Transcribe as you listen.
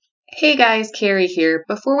Hey guys, Carrie here.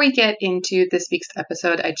 Before we get into this week's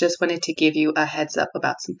episode, I just wanted to give you a heads up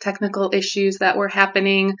about some technical issues that were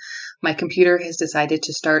happening. My computer has decided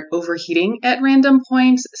to start overheating at random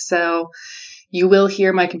points, so you will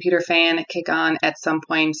hear my computer fan kick on at some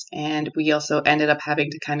points, and we also ended up having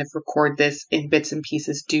to kind of record this in bits and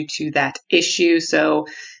pieces due to that issue, so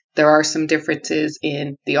there are some differences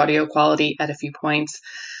in the audio quality at a few points.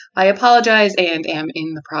 I apologize and am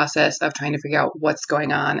in the process of trying to figure out what's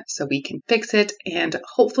going on so we can fix it, and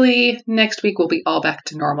hopefully next week we'll be all back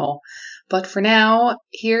to normal. But for now,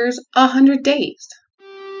 here's 100 days.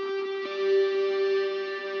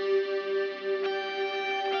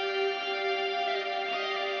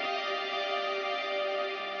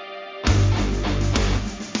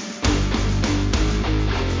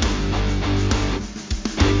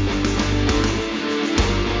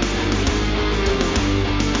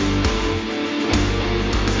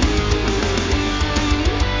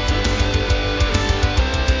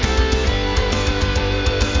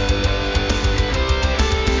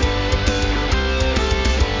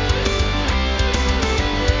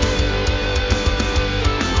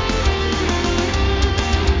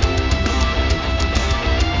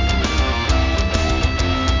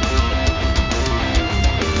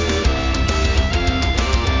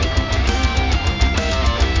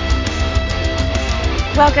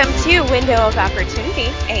 Welcome to Window of Opportunity,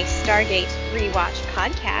 a Stargate rewatch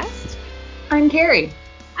podcast. I'm Carrie.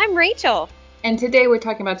 I'm Rachel. And today we're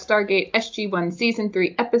talking about Stargate SG1 Season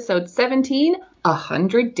 3, Episode 17,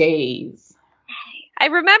 100 Days. I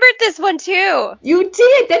remembered this one too. You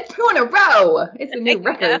did! That's 2 in a row! It's a new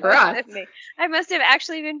record for us. I must have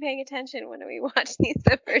actually been paying attention when we watched these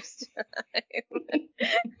the first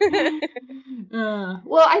time.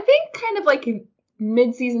 Well, I think kind of like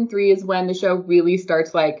mid-season 3 is when the show really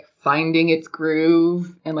starts like finding its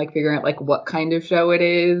groove and like figuring out like what kind of show it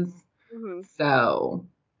is. Mm-hmm. So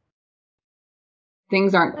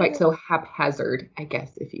things aren't quite so haphazard, I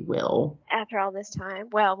guess, if you will. After all this time.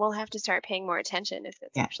 Well, we'll have to start paying more attention if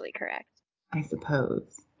that's actually correct. I suppose.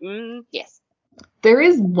 Yes. There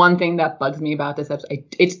is one thing that bugs me about this episode.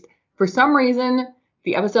 It's for some reason,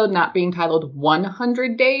 the episode not being titled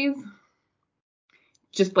 100 Days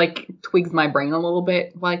just like twigs my brain a little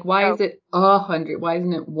bit. Like, why is it 100? Why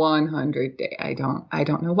isn't it 100 days? I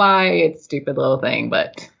don't know why. It's a stupid little thing,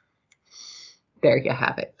 but there you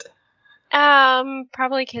have it.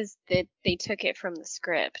 Probably because they took it from the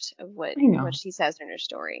script of what she says in her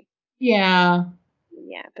story. Yeah.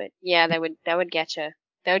 Yeah, but yeah, that would get you.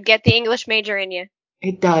 That would get the English major in you.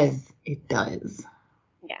 It does. It does.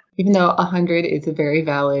 Yeah. Even though 100 is a very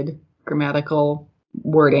valid grammatical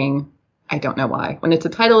wording, I don't know why. When it's a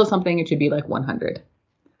title of something, it should be like 100.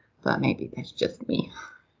 But maybe that's just me.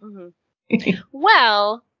 Mm-hmm.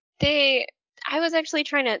 Well, I was actually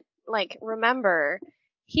trying to like remember.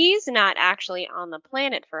 He's not actually on the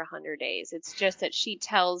planet for 100 days. It's just that she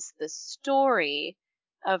tells the story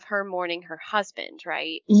of her mourning her husband,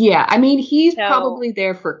 right? Yeah, I mean, he's probably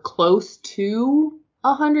there for close to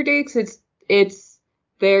 100 days.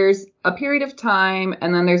 There's a period of time,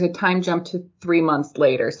 and then there's a time jump to 3 months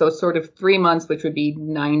later. So it's sort of 3 months, which would be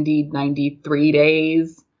 93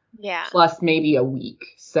 days. Yeah. Plus maybe a week.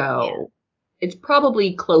 So it's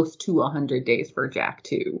probably close to 100 days for Jack,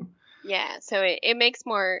 too. Yeah, so it makes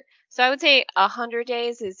more. So I would say 100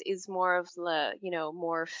 days is more of the,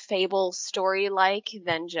 more fable story like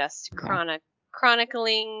than just chronicles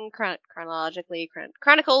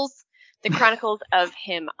the chronicles of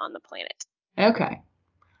him on the planet. Okay.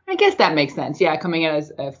 I guess that makes sense. Yeah, coming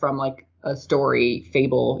as from like a story,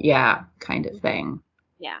 fable, kind of thing.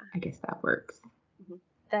 Yeah. I guess that works.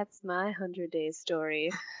 That's my 100 days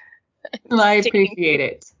story. Well, I appreciate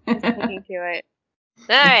it. Sticking to it.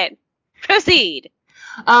 All right. Proceed.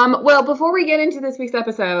 Well, before we get into this week's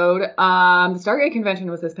episode, the Stargate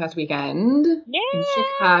convention was this past weekend in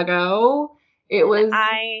Chicago.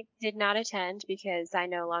 I did not attend because I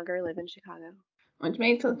no longer live in Chicago. Which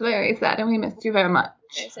makes us very sad, and we missed you very much.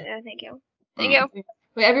 Thank you. Thank you.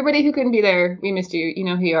 But everybody who couldn't be there, we missed you. You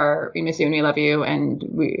know who you are. We miss you and we love you. And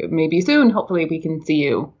maybe soon, hopefully, we can see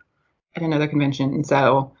you at another convention.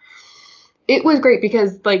 So it was great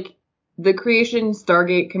because, like, the Creation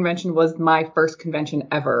Stargate convention was my first convention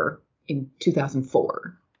ever in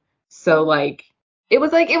 2004. So, like, it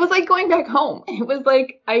was like going back home. It was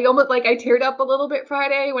like I teared up a little bit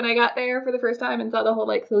Friday when I got there for the first time and saw the whole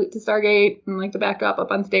like salute to Stargate and like the backdrop up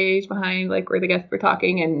on stage behind like where the guests were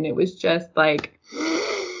talking, and it was just like.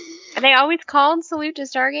 Are they always called Salute to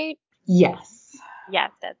Stargate? Yes.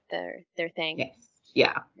 Yes, that's their thing. Yes.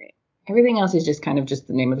 Yeah. Right. Everything else is just kind of just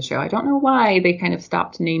the name of the show. I don't know why they kind of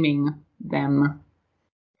stopped naming them.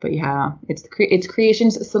 But yeah, it's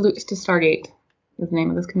Creation's Salute to Stargate is the name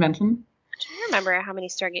of this convention. I'm trying to remember how many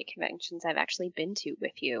Stargate conventions I've actually been to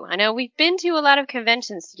with you. I know we've been to a lot of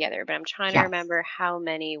conventions together, but I'm trying to remember how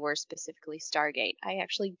many were specifically Stargate. I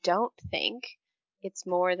actually don't think it's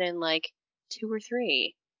more than like 2 or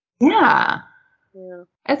 3. Yeah.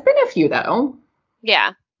 It's been a few though.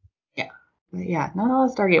 Yeah. Yeah. But yeah, not all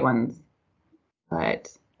the Stargate ones. But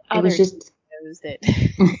Others it was just those that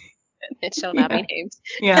it shall not be named.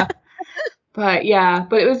 Yeah. But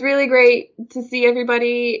it was really great to see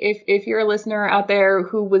everybody. If you're a listener out there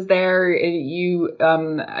who was there, you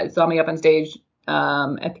saw me up on stage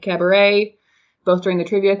at the cabaret, both during the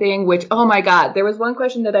trivia thing, which, oh my God, there was one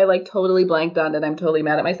question that I like totally blanked on and I'm totally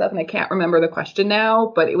mad at myself and I can't remember the question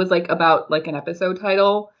now, but it was like about like an episode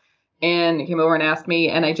title and it came over and asked me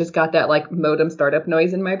and I just got that like modem startup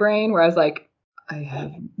noise in my brain where I was like, I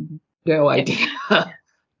have no idea.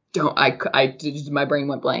 My brain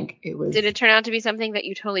went blank. Did it turn out to be something that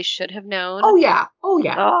you totally should have known? Oh yeah. Oh,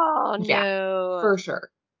 yeah, no. for sure.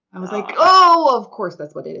 I was like, oh, of course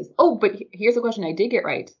that's what it is. Oh, but here's a question I did get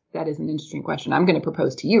right. That is an interesting question. I'm going to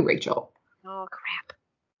propose to you, Rachel. Oh, crap.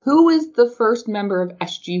 Who is the first member of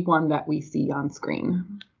SG1 that we see on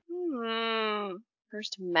screen?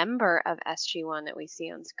 First member of SG1 that we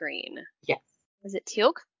see on screen. Yes. Is it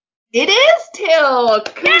Teal'c? It is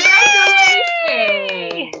Teal'c.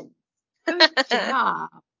 Congratulations! Good job.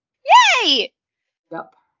 Yay!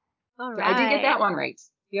 Yep. All right. I did get that one right.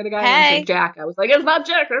 The other guy answered Jack. I was like, it's not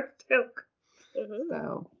Jack, it's Teal'c. Mm-hmm.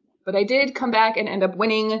 So, but I did come back and end up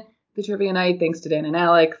winning the trivia night thanks to Dan and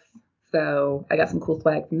Alex. So I got some cool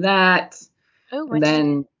swag from that. Oh, and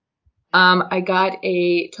then I got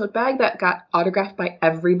a tote bag that got autographed by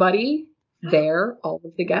everybody there, all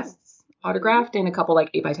of the guests autographed, and a couple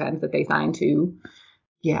like 8x10s that they signed too.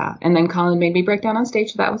 Yeah, and then Colin made me break down on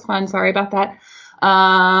stage, so that was fun. Sorry about that.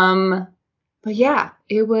 But yeah,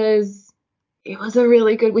 it was a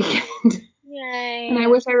really good weekend. Yay. And I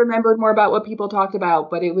wish I remembered more about what people talked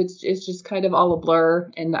about, but it's just kind of all a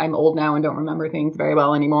blur, and I'm old now and don't remember things very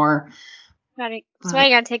well anymore. So I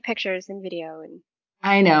gotta take pictures and video and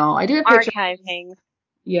I know. I do a picture. Archive things.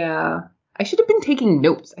 Yeah. I should have been taking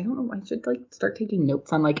notes. I don't know. I should like start taking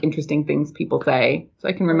notes on like interesting things people say so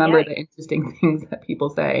I can remember the interesting things that people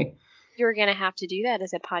say. You're going to have to do that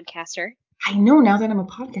as a podcaster. I know now that I'm a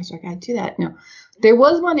podcaster, I got to do that. No, there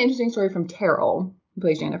was one interesting story from Terrell, who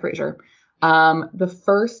plays Janet Fraser. The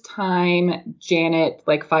first time Janet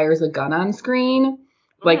like fires a gun on screen,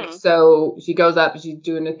 like, so she goes up, she's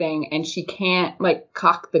doing the thing and she can't like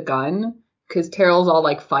cock the gun because Terrell's all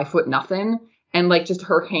like 5'0" and like just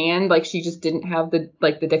her hand, like she just didn't have the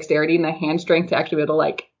dexterity and the hand strength to actually be able to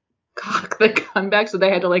like cock the gun back. So they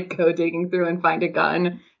had to like go digging through and find a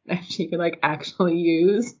gun that she could like actually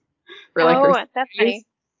use. For, like, her that's funny.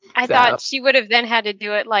 I thought she would have then had to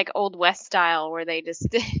do it like Old West style where they just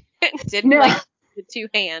did like the two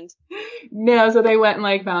hand. No, so they went and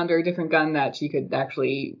like found her a different gun that she could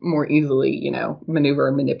actually more easily, you know, maneuver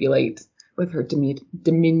and manipulate with her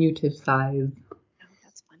diminutive size. Oh,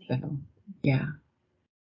 that's funny. So, yeah.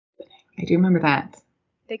 I do remember that.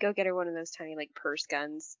 They go get her one of those tiny like purse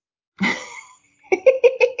guns.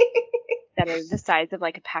 That are the size of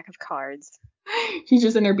like a pack of cards. She's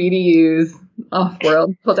just in her BDUs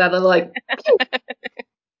off-world. Pulled out the like.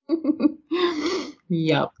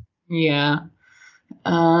 Yep. Yeah.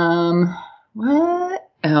 What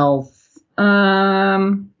else?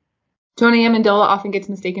 Tony Amendola often gets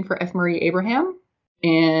mistaken for F. Murray Abraham.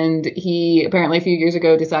 And he apparently a few years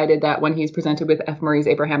ago decided that when he's presented with F. Murray's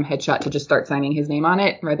Abraham headshot to just start signing his name on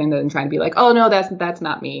it rather than trying to be like, oh, no, that's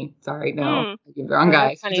not me. Sorry, no, you're the wrong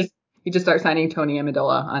guy. He just starts signing Tony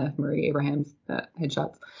Amendola on F. Murray Abraham's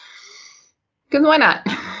headshots. Because why not?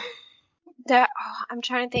 I'm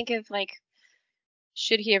trying to think of like,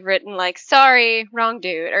 should he have written like, sorry, wrong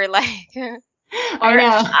dude, or like, I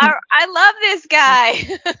know. I love this guy.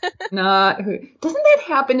 Doesn't that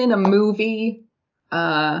happen in a movie?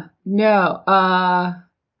 No.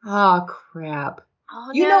 Oh crap. Oh,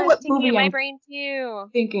 you know what movie my I'm brain too.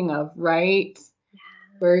 Thinking of, right? Yeah.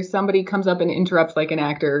 Where somebody comes up and interrupts like an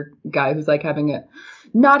actor guy who's like having a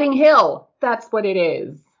Notting Hill. That's what it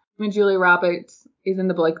is. When Julia Roberts is in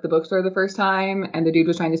the bookstore the first time and the dude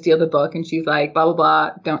was trying to steal the book and she's like, blah, blah,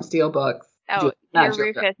 blah, don't steal books. Oh, you're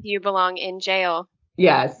Rufus, you belong in jail.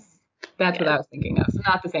 Yes. That's what I was thinking of. So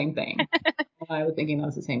not the same thing. I was thinking that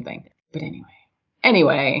was the same thing. But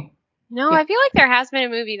anyway. No, yeah. I feel like there has been a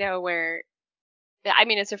movie though where, I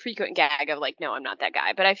mean, it's a frequent gag of like, no, I'm not that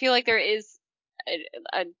guy. But I feel like there is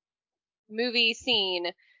a movie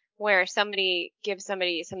scene where somebody gives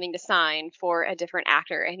somebody something to sign for a different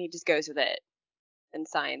actor and he just goes with it. and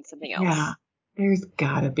signed something else. Yeah, there's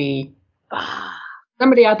gotta be.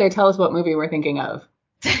 Somebody out there, tell us what movie we're thinking of.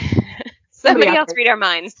 Somebody else read our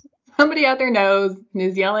minds. Somebody out there knows and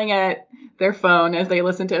is yelling at their phone as they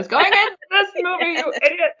listen to us going, it's this movie, you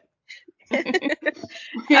idiot.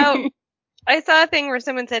 Oh, I saw a thing where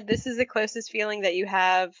someone said this is the closest feeling that you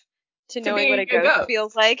have to knowing what a ghost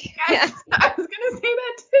feels like. Yes, I was going to say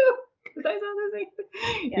that too, because I saw the same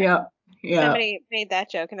thing. Yeah. Somebody made that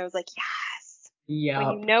joke, and I was like, yes. Yeah.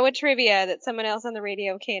 When you know a trivia that someone else on the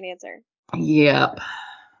radio can't answer. Yep.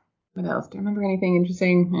 What else? Do you remember anything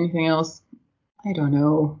interesting? Anything else? I don't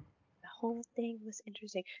know. The whole thing was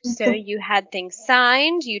interesting. So you had things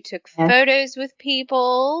signed. You took photos with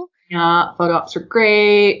people. Yeah, photo ops are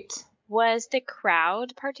great. Was the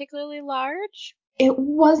crowd particularly large? It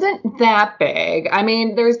wasn't that big. I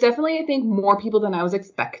mean, there's definitely, I think, more people than I was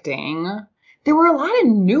expecting. There were a lot of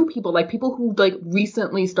new people, like people who like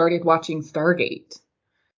recently started watching Stargate.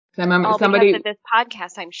 I remember because of this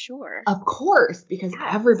podcast, I'm sure. Of course, because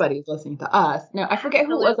everybody's listening to us. Now, I forget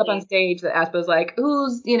who it was up on stage that asked, was like,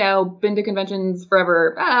 who's, been to conventions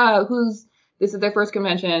forever? This is their first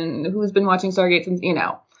convention? Who's been watching Stargate since,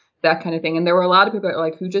 that kind of thing. And there were a lot of people that,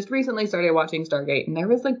 like, who just recently started watching Stargate. And there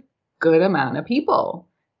was a good amount of people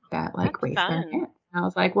that, like, raised their hands. I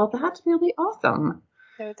was like, well, that's really awesome.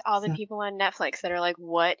 So it's all the people on Netflix that are like,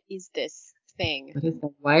 what is this thing?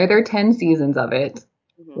 Why are there 10 seasons of it?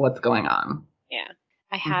 Mm-hmm. What's going on? Yeah.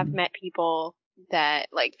 I have met people that,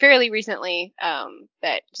 like, fairly recently,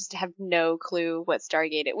 that just have no clue what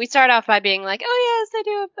Stargate is. We start off by being like, oh, yes, I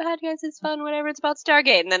do a podcast. It's fun, whatever. It's about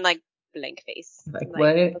Stargate. And then, like, blank face. Like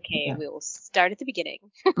what? Okay, we will start at the beginning.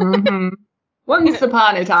 Mm-hmm. Once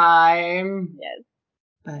upon a time. Yes.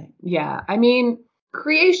 But, yeah, I mean,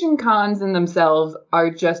 creation cons in themselves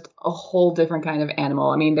are just a whole different kind of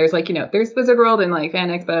animal. I mean, there's, like, there's Wizard World and, like, Fan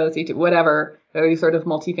Expo, C2, whatever. There are these sort of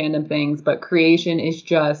multi-fandom things, but creation is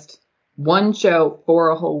just one show for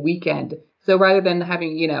a whole weekend. So rather than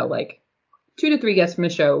having, like 2 to 3 guests from a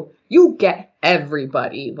show, you get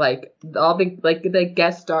everybody, like all the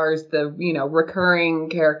guest stars, the, recurring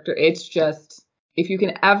character. It's just, if you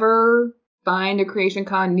can ever find a creation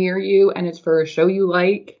con near you and it's for a show you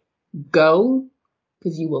like, go,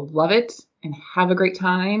 because you will love it and have a great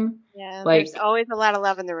time. Yeah, there's always a lot of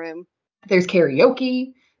love in the room. There's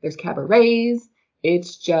karaoke. There's cabarets.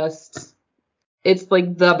 It's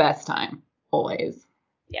like the best time, always.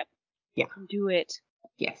 Yep. Yeah. Do it.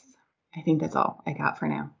 Yes. I think that's all I got for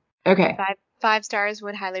now. Okay. 5 stars,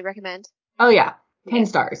 would highly recommend. Oh, yeah. 10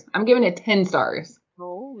 stars. I'm giving it 10 stars.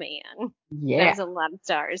 Oh, man. Yeah. That is a lot of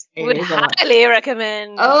stars. It would highly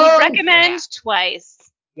recommend. Oh, recommend twice.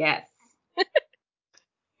 Yes.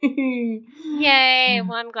 Yay.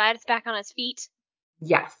 Well, I'm glad it's back on its feet.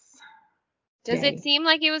 Yes. Does it seem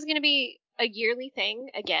like it was going to be a yearly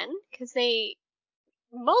thing again? Because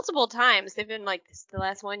multiple times they've been like, this is the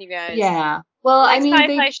last one, you guys. Yeah. Well, I mean,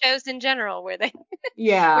 sci-fi shows in general where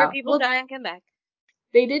where people die and come back.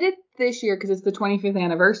 They did it this year because it's the 25th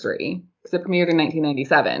anniversary, because it premiered in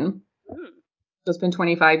 1997. So it's been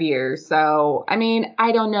 25 years. So, I mean,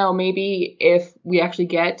 I don't know. Maybe if we actually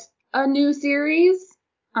get a new series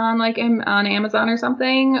on on Amazon or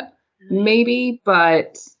something, maybe,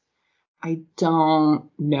 but I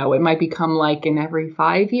don't know. It might become like an every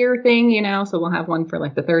 5-year thing, so we'll have one for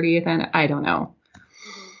like the 30th, and I don't know.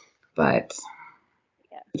 But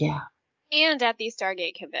yeah. And at these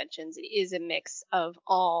Stargate conventions, it is a mix of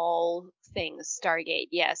all things Stargate.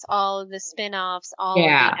 Yes, all of the spin-offs, all of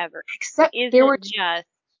the ever. Except there were just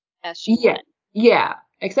SG1. Yeah.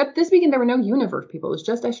 Except this weekend there were no Universe people. It was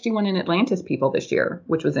just SG1 and Atlantis people this year,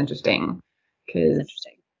 which was interesting. It's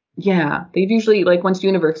interesting. Yeah, they've usually, like, once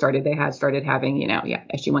Universe started, they had started having,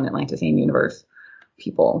 SG1, Atlantis, and Universe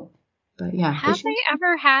people. But yeah. Have they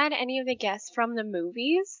ever had any of the guests from the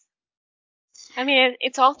movies? I mean,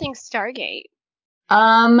 it's all things Stargate.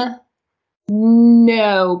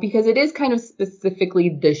 No, because it is kind of specifically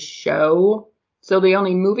the show. So the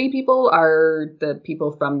only movie people are the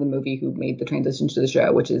people from the movie who made the transition to the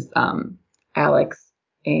show, which is Alex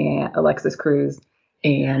and Alexis Cruz.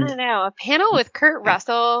 And I don't know, a panel with Kurt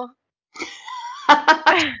Russell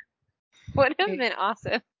would have been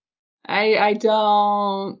awesome. I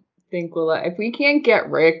don't think if we can't get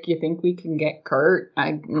Rick, you think we can get Kurt? Oh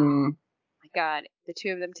my God, the two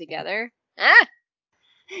of them together. Ah!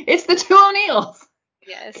 It's the two O'Neills.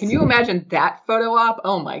 Yes. Can you imagine that photo op?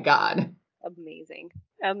 Oh my God. Amazing.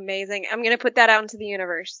 I'm going to put that out into the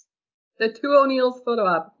universe. The two O'Neills photo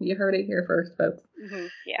op. You heard it here first, folks. Mm-hmm.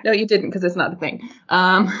 Yeah. No, you didn't, because it's not the thing.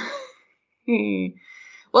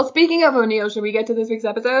 Well, speaking of O'Neill, should we get to this week's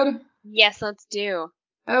episode? Yes, let's do.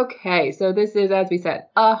 Okay, so this is, as we said,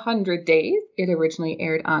 100 Days. It originally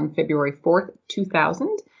aired on February 4th,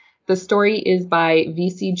 2000. The story is by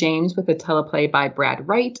V.C. James with a teleplay by Brad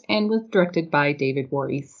Wright and was directed by David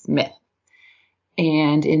Worry Smith.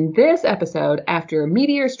 And in this episode, after a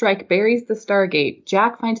meteor strike buries the Stargate,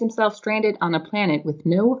 Jack finds himself stranded on a planet with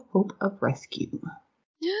no hope of rescue.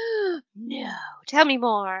 No, tell me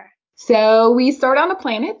more. So we start on a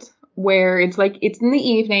planet where it's in the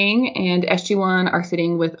evening and SG1 are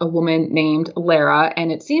sitting with a woman named Laira,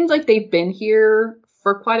 and it seems like they've been here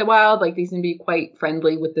for quite a while. Like they seem to be quite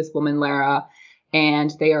friendly with this woman Laira,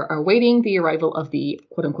 and they are awaiting the arrival of the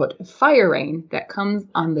quote unquote fire rain that comes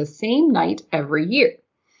on the same night every year.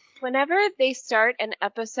 Whenever they start an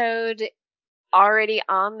episode already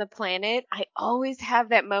on the planet, I always have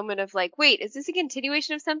that moment of like, wait, is this a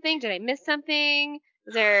continuation of something? Did I miss something?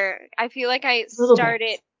 I feel like I A little start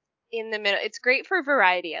bit. it in the middle. It's great for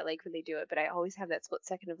variety. I like when they do it, but I always have that split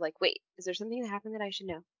second of like, wait, is there something that happened that I should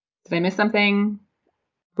know? Did I miss something?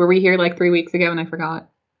 Were we here like 3 weeks ago and I forgot?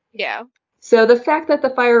 Yeah. So the fact that the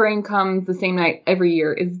fire rain comes the same night every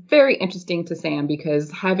year is very interesting to Sam because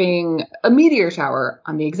having a meteor shower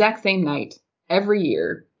on the exact same night every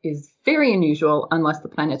year is very unusual unless the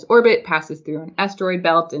planet's orbit passes through an asteroid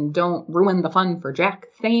belt, and don't ruin the fun for Jack,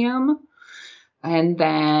 Sam. And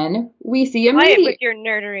then we see a Quiet meteor. with your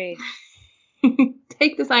nerdery.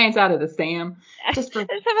 Take the science out of this, Sam. Just for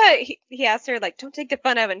He asked her like, don't take the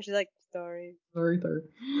fun out of it, and she's like, sorry. Sorry.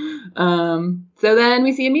 So then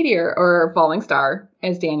we see a meteor, or falling star,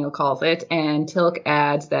 as Daniel calls it, and Tilk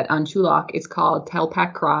adds that on Chulak it's called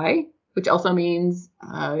Telpak Cry, which also means,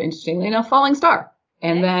 interestingly enough, falling star.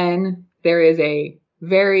 And then there is a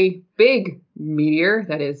very big meteor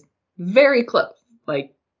that is very close,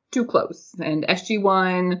 like too close. And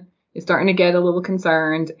SG1 is starting to get a little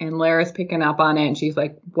concerned, and Laira's picking up on it, and she's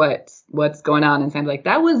like, what's going on? And Sam's like,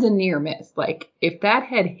 that was a near miss. Like, if that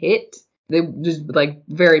had hit, they just like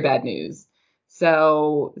very bad news.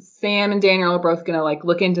 So Sam and Daniel are both gonna like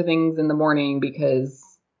look into things in the morning because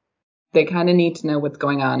they kind of need to know what's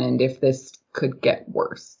going on and if this could get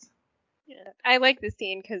worse. Yeah. I like this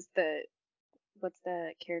scene because what's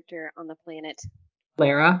the character on the planet?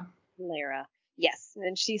 Laira. Laira. Yes.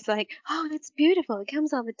 And she's like, oh, that's beautiful. It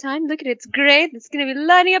comes all the time. Look at it. It's great. It's going to be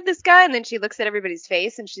lighting up the sky. And then she looks at everybody's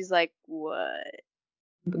face and she's like, what?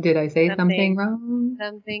 Did I say something wrong?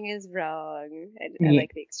 Something is wrong. I Yeah.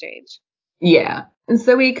 like the exchange. Yeah. And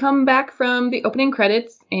so we come back from the opening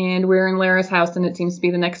credits and we're in Laira's house, and it seems to be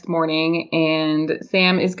the next morning, and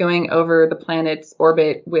Sam is going over the planet's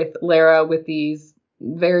orbit with Laira with these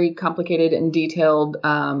very complicated and detailed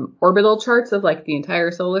orbital charts of like the entire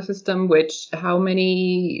solar system, which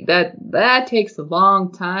that takes a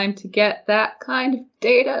long time to get that kind of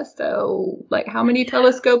data. So like how many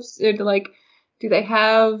telescopes do they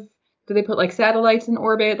have? Do they put like satellites in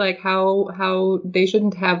orbit? Like how they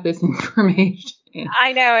shouldn't have this information?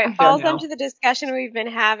 I know it I don't falls know. into the discussion we've been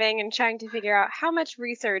having and trying to figure out how much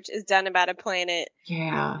research is done about a planet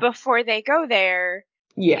Yeah. before they go there.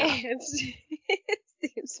 Yeah.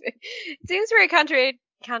 It seems very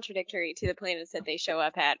contradictory to the planets that they show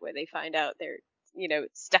up at, where they find out they're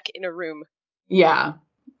stuck in a room. Yeah.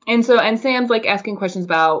 And Sam's like asking questions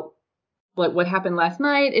about like what happened last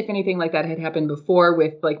night, if anything like that had happened before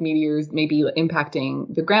with like meteors maybe impacting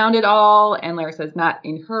the ground at all. And Lara says not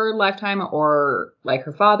in her lifetime or like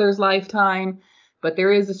her father's lifetime, but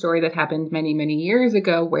there is a story that happened many, many years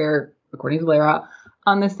ago where, according to Lara,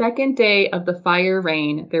 on the second day of the fire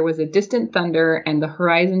rain, there was a distant thunder and the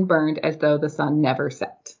horizon burned as though the sun never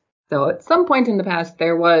set. So at some point in the past,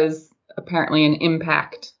 there was apparently an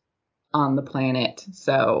impact on the planet.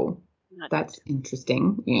 So that's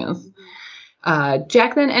interesting. Yes.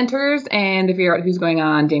 Jack then enters, and to figure out who's going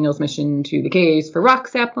on Daniel's mission to the caves for rock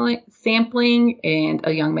sampling, and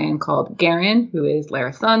a young man called Garan, who is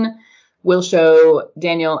Lara's son, will show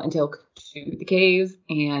Daniel and Tilk to the caves,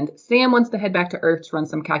 and Sam wants to head back to Earth to run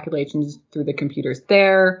some calculations through the computers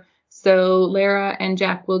there. So Lara and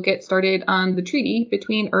Jack will get started on the treaty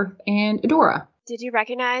between Earth and Edora. Did you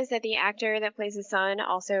recognize that the actor that plays his son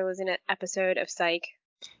also was in an episode of Psych?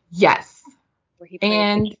 Yes. Where he played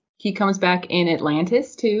and he comes back in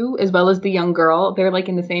Atlantis too, as well as the young girl. They're like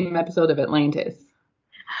in the same episode of Atlantis.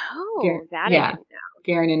 Oh, that I didn't know.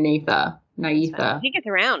 Garan and Naitha. He gets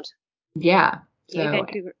around. Yeah. Yay, So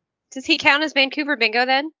Vancouver. Does he count as Vancouver Bingo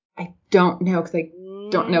then? I don't know because I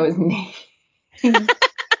don't know his name.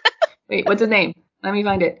 Wait, what's his name? Let me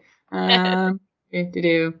find it. Here,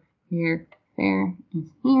 there,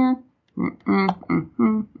 here.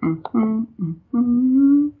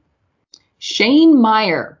 Shane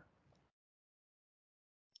Meier.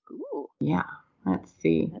 Ooh. Yeah. Let's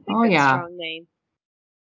see. That's a Oh, good yeah. strong name.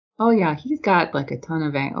 Oh, yeah. He's got like a ton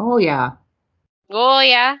of... Oh, yeah. Oh,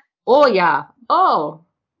 yeah. Oh, yeah. Oh.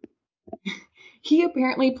 He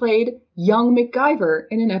apparently played young MacGyver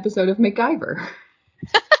in an episode of MacGyver.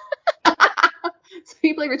 So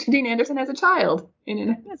he played Richard Dean Anderson as a child in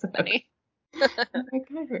an That's episode. funny.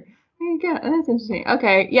 MacGyver. There you go. That's interesting.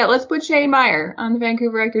 Okay. Yeah, let's put Shane Meier on the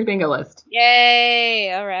Vancouver Actors BINGO list.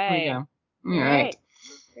 Yay. All There we right. go. All right.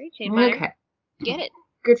 Great, Shane Meier. Okay. Get it.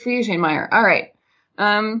 Good for you, Shane Meier. All right.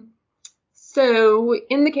 So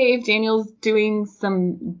in the cave, Daniel's doing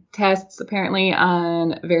some tests apparently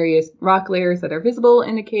on various rock layers that are visible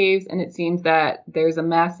in the caves, and it seems that there's a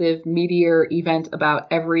massive meteor event about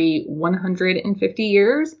every 150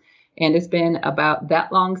 years, and it's been about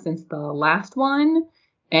that long since the last one.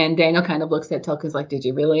 And Daniel kind of looks at Tilka's like, did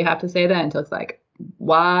you really have to say that? And Tilka's like,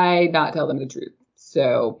 why not tell them the truth?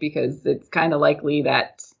 So, because it's kind of likely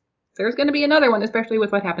that there's going to be another one, especially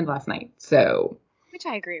with what happened last night. So, Which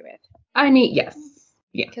I agree with. I mean, yes.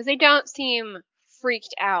 Yeah. Because they don't seem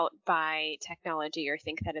freaked out by technology or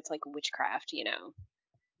think that it's like witchcraft,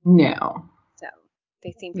 No. So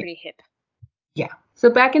they seem Yeah. pretty hip. Yeah. So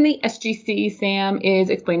back in the SGC, Sam is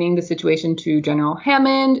explaining the situation to General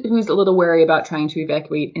Hammond, who's a little wary about trying to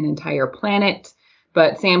evacuate an entire planet.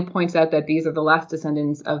 But Sam points out that these are the last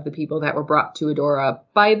descendants of the people that were brought to Edora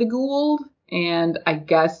by the Gould. And I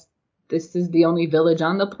guess this is the only village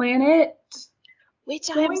on the planet. Which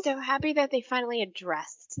I'm so happy that they finally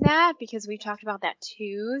addressed that, because we've talked about that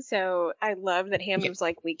too. So I love that Hammond was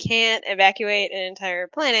like, we can't evacuate an entire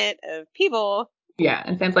planet of people. Yeah,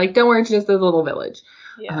 and Sam's like, don't worry, it's just a little village.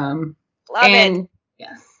 Yeah. Love and it.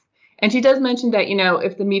 Yes. And she does mention that,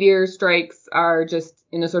 if the meteor strikes are just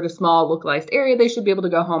in a sort of small localized area, they should be able to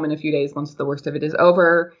go home in a few days once the worst of it is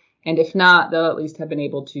over. And if not, they'll at least have been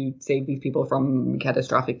able to save these people from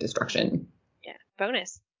catastrophic destruction. Yeah,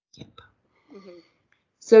 bonus. Yep. Mm-hmm.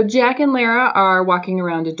 So Jack and Laira are walking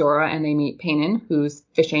around Edora and they meet Paynon, who's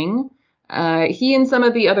fishing. He and some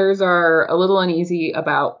of the others are a little uneasy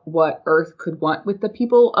about what Earth could want with the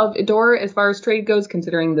people of Edora as far as trade goes,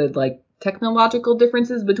 considering the technological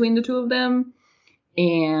differences between the two of them.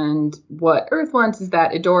 And what Earth wants is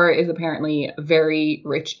that Edora is apparently very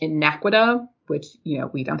rich in naquita, which,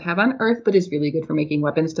 we don't have on Earth, but is really good for making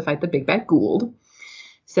weapons to fight the big bad Gould.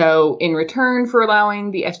 So in return for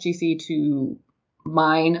allowing the SGC to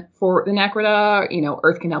mine for the naquita,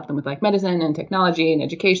 Earth can help them with medicine and technology and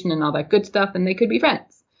education and all that good stuff, and they could be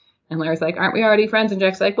friends. And Laira's like, aren't we already friends? And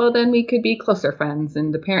Jack's like, well, then we could be closer friends.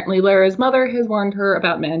 And apparently Laira's mother has warned her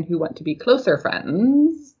about men who want to be closer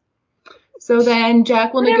friends. So then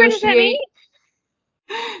Jack will Whatever negotiate.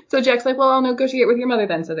 Does that mean? So Jack's like, well, I'll negotiate with your mother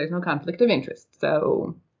then, so there's no conflict of interest.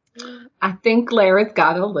 So I think Laira's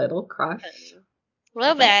got a little crush.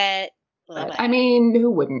 Love it. I mean,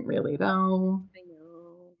 who wouldn't really, though? I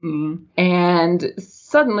know. And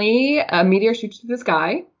suddenly, a meteor shoots through the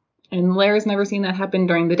sky, and Laira's never seen that happen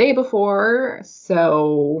during the day before,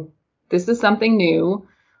 so this is something new.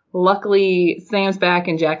 Luckily, Sam's back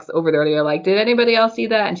and Jack's over there. They're like, did anybody else see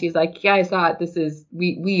that? And she's like, yeah, I saw it.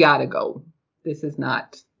 We gotta go. This is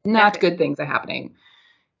not good things are happening.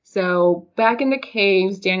 So back in the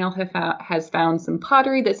caves, Daniel has found some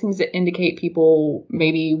pottery that seems to indicate people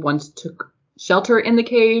maybe once took shelter in the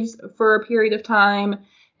caves for a period of time.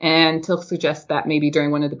 And Tilk suggests that maybe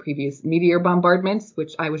during one of the previous meteor bombardments,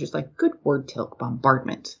 which I was just like, good word, Tilk,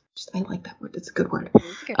 bombardment. I like that word. It's a good word.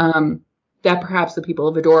 That perhaps the people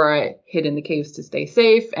of Edora hid in the caves to stay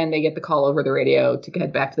safe, and they get the call over the radio to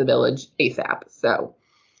head back to the village ASAP. So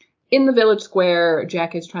in the village square,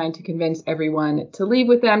 Jack is trying to convince everyone to leave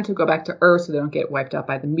with them to go back to Earth so they don't get wiped out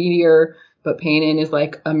by the meteor. But Paynon is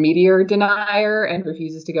like a meteor denier and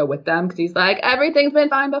refuses to go with them because he's like, everything's been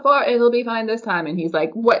fine before. It'll be fine this time. And he's like,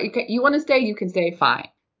 what? You want to stay? You can stay. Fine.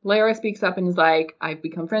 Laira speaks up and is like, I've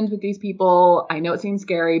become friends with these people. I know it seems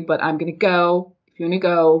scary, but I'm going to go. If you want to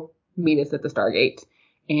go, meet us at the Stargate.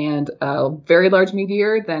 And a very large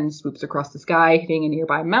meteor then swoops across the sky, hitting a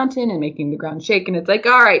nearby mountain and making the ground shake. And it's like,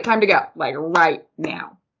 all right, time to go. Right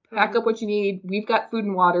now. Pack up what you need. We've got food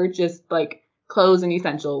and water, just clothes and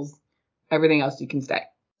essentials. Everything else you can stay.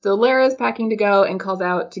 So Laira's packing to go and calls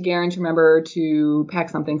out to Garan to remember to pack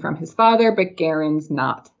something from his father, but Garen's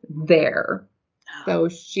not there. So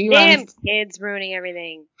she runs. Damn kids ruining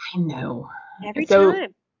everything. I know. Every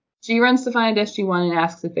time. She runs to find SG1 and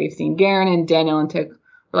asks if they've seen Garan, and Daniel and Tick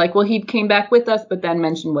were like, well, he came back with us, but then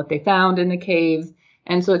mentioned what they found in the caves.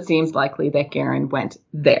 And so it seems likely that Garan went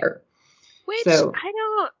there. Which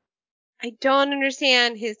I don't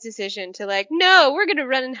understand his decision to no, we're going to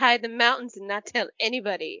run and hide in the mountains and not tell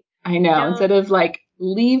anybody. I know. Instead of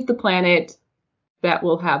leave the planet, that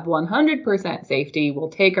will have 100% safety. We'll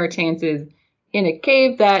take our chances in a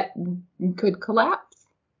cave that could collapse.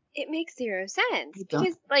 It makes zero sense.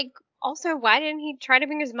 Because, like, also, why didn't he try to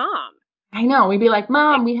bring his mom? I know. We'd be like,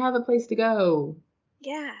 Mom, we have a place to go.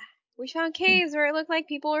 Yeah. We found caves where it looked like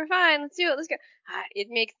people were fine. Let's do it. Let's go. It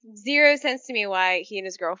makes zero sense to me why he and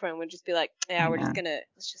his girlfriend would just be like, yeah,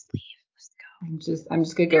 let's just leave. Let's go. I'm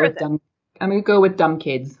just gonna go with dumb. I'm gonna go with dumb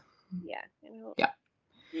kids. Yeah. Yeah.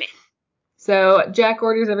 Meh. So Jack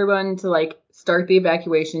orders everyone to like start the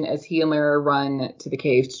evacuation as he and Laira run to the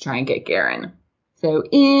caves to try and get Garan. So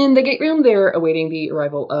in the gate room, they're awaiting the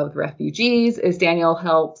arrival of the refugees as Daniel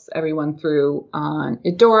helps everyone through on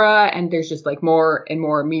Edora, and there's just like more and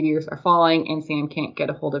more meteors are falling, and Sam can't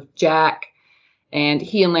get a hold of Jack. And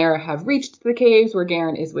he and Laira have reached the caves where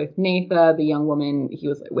Garan is with Natha, the young woman he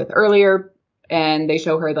was with earlier. And they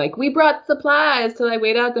show her like, we brought supplies to like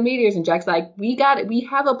wait out the meteors. And Jack's like, we got it. We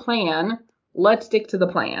have a plan. Let's stick to the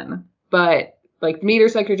plan. But like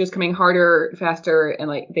meteors like are just coming harder, faster, and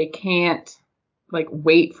like they can't like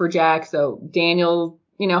wait for Jack. So Daniel,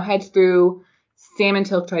 heads through. Sam and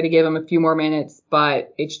Tilk try to give him a few more minutes,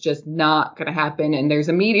 but it's just not going to happen. And there's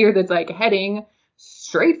a meteor that's like heading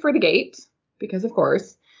straight for the gate because of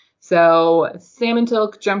course. So Sam and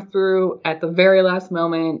Tilk jump through at the very last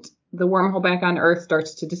moment. The wormhole back on Earth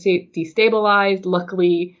starts to destabilize.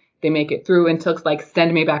 Luckily, they make it through, and Tilk's like,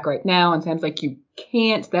 send me back right now. And Sam's like, you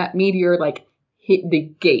can't. That meteor like hit the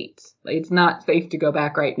gate. Like, it's not safe to go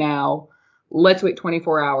back right now. Let's wait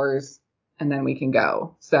 24 hours and then we can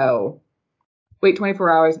go. So wait 24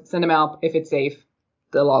 hours, send them out. If it's safe,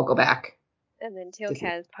 they'll all go back. And then Tilk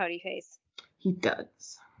has pouty face. He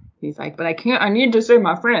does. He's like, but I can't. I need to save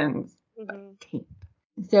my friends. Mm-hmm.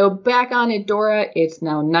 So back on Edora, it's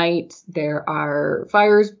now night. There are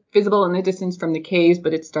fires visible in the distance from the caves,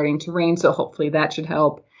 but it's starting to rain, so hopefully that should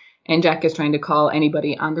help. And Jack is trying to call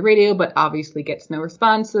anybody on the radio, but obviously gets no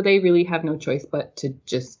response, so they really have no choice but to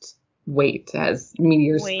just wait as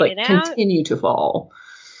meteors continue to fall.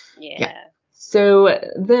 Yeah. So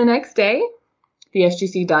the next day, the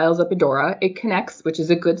SGC dials up Edora. It connects, which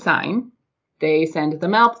is a good sign. They send the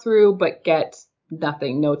map through, but get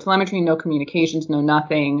nothing. No telemetry, no communications, no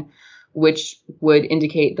nothing, which would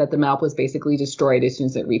indicate that the map was basically destroyed as soon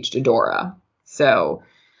as it reached Edora. So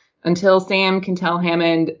until Sam can tell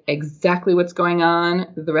Hammond exactly what's going on,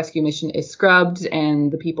 the rescue mission is scrubbed,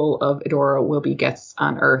 and the people of Edora will be guests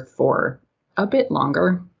on Earth for a bit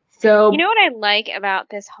longer. So, you know what I like about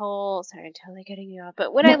this whole, sorry, I'm totally cutting you off,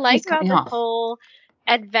 but what I like about this whole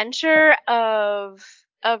adventure of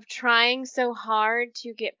trying so hard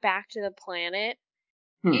to get back to the planet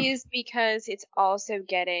is because it's also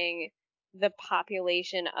getting the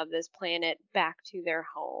population of this planet back to their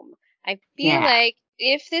home. I feel like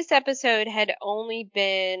if this episode had only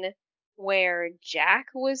been where Jack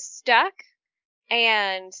was stuck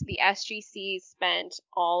and the SGC spent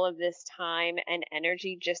all of this time and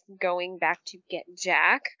energy just going back to get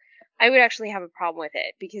Jack, I would actually have a problem with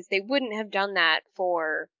it because they wouldn't have done that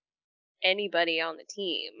for anybody on the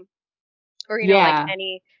team. Or, like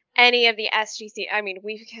any of the SGC. I mean,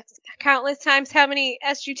 we've countless times how many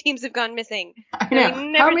SG teams have gone missing. I know.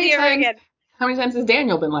 Never see ever again. How many times has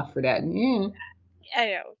Daniel been left for dead? Yeah. I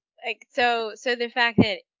know. Like so the fact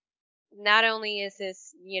that not only is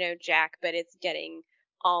this, Jack, but it's getting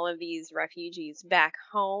all of these refugees back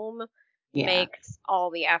home makes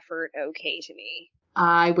all the effort okay to me.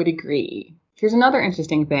 I would agree. Here's another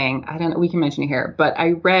interesting thing. I don't know, we can mention it here, but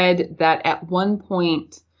I read that at one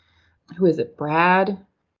point, who is it, Brad?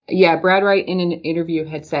 Yeah, Brad Wright in an interview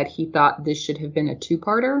had said he thought this should have been a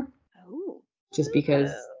two-parter. Oh. Just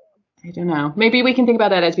because, I don't know. Maybe we can think about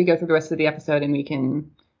that as we go through the rest of the episode and we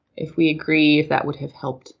can, if we agree, if that would have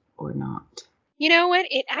helped or not. You know what?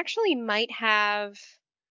 It actually might have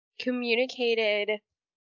communicated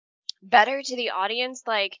better to the audience,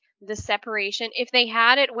 like the separation. If they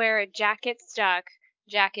had it where Jack gets stuck,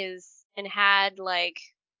 Jack is, and had like,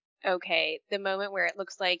 okay, the moment where it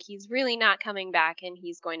looks like he's really not coming back and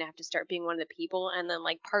he's going to have to start being one of the people, and then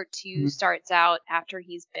like part 2 starts out after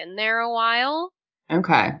he's been there a while.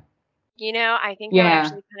 Okay. I think that would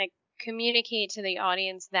actually kind of communicate to the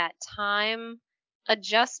audience that time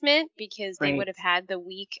adjustment because they would have had the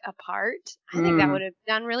week apart. I think that would have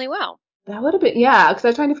done really well. That would have been, because I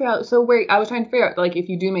was trying to figure out, I was trying to figure out, like, if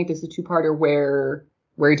you do make this a two-parter,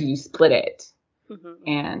 where do you split it? Mm-hmm.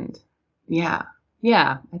 And,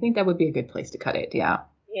 I think that would be a good place to cut it, Yeah,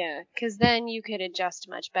 because then you could adjust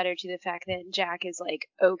much better to the fact that Jack is like,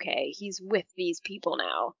 okay, he's with these people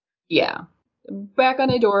now. Yeah. back on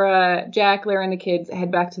Edora, Jack, Laira, and the kids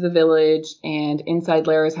head back to the village, and inside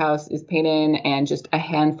Laira's house is Payton and just a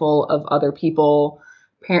handful of other people.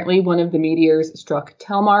 Apparently, one of the meteors struck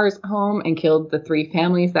Telmar's home and killed the 3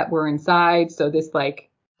 families that were inside. So this, like,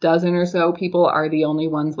 dozen or so people are the only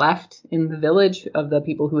ones left in the village of the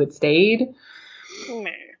people who had stayed.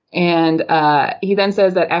 And he then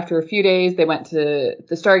says that after a few days, they went to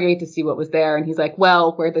the Stargate to see what was there. And he's like,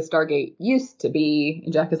 well, where the Stargate used to be.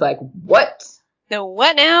 And Jack is like, what? The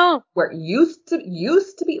what now? Where it used to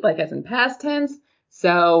be, like as in past tense.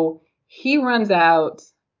 So he runs out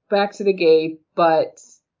back to the gate, but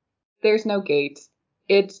there's no gate.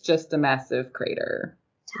 It's just a massive crater.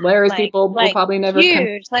 Laira's people will probably never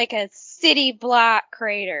huge, like a city block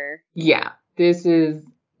crater. Yeah, this is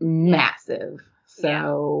massive.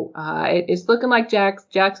 So it's looking like Jack's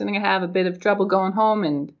going to have a bit of trouble going home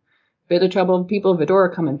and a bit of trouble with people of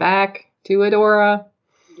Edora coming back to Edora.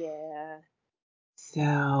 Yeah.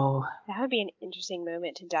 So that would be an interesting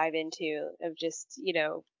moment to dive into, of just,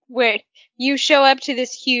 where you show up to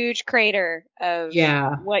this huge crater of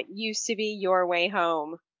what used to be your way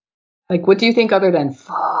home. Like, what do you think other than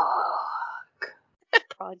fuck?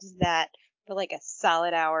 Probably just that for like a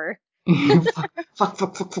solid hour. fuck.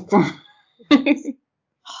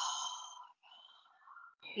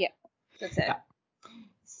 Yeah, that's it. Yeah.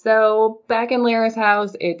 So back in Laira's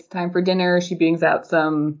house, it's time for dinner. She brings out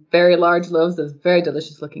some very large loaves of very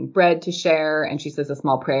delicious looking bread to share, and she says a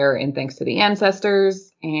small prayer in thanks to the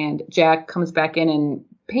ancestors. And Jack comes back in, and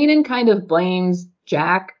Payton kind of blames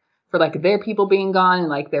Jack for like their people being gone and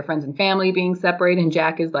like their friends and family being separated. And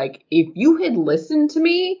Jack is like, if you had listened to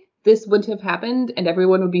me, this wouldn't have happened and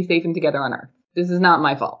everyone would be safe and together on Earth. This is not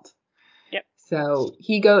my fault. Yep. So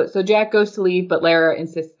Jack goes to leave, but Laira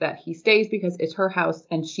insists that he stays because it's her house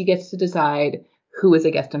and she gets to decide who is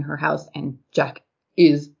a guest in her house, and Jack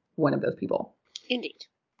is one of those people. Indeed.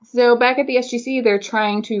 So back at the SGC, they're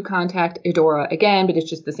trying to contact Edora again, but it's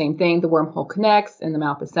just the same thing. The wormhole connects and the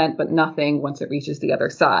map is sent, but nothing once it reaches the other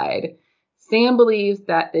side. Sam believes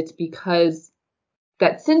that it's because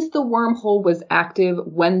that since the wormhole was active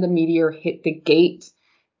when the meteor hit the gate,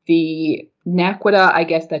 the naquita, I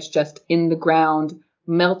guess that's just in the ground,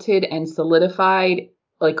 melted and solidified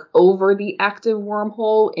like over the active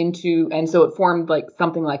wormhole and so it formed like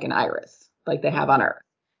something like an iris, like they have on Earth.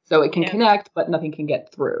 So it can connect, but nothing can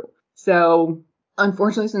get through. So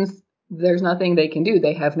unfortunately, since there's nothing they can do,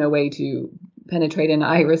 they have no way to penetrate an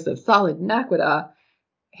iris of solid naquita.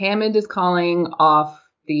 Hammond is calling off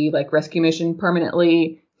the like rescue mission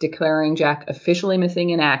permanently, declaring Jack officially missing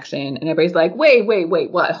in action. And everybody's like, wait,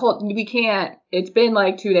 what? Hold, we can't. It's been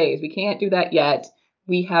like 2 days. We can't do that yet.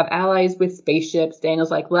 We have allies with spaceships.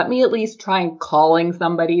 Daniel's like, let me at least try and calling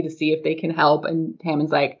somebody to see if they can help. And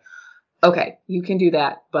Hammond's like, okay, you can do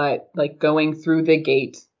that. But like going through the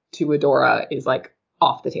gate to Edora is like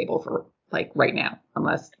off the table for like right now,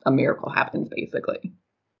 unless a miracle happens, basically.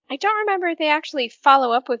 I don't remember if they actually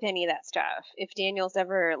follow up with any of that stuff. If Daniel's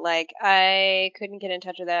ever like, I couldn't get in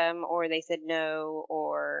touch with them, or they said no,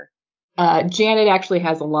 or... Janet actually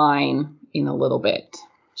has a line in a little bit.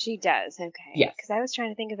 She does, okay. Yes. Because I was trying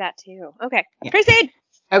to think of that too. Okay, yeah. Proceed!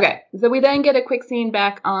 Okay, so we then get a quick scene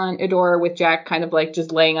back on Edora with Jack kind of like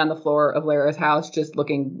just laying on the floor of Laira's house, just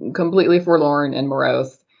looking completely forlorn and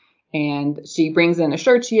morose. And she brings in a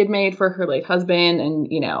shirt she had made for her late husband and,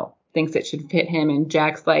 thinks it should fit him. And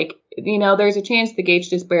Jack's like, there's a chance the gate's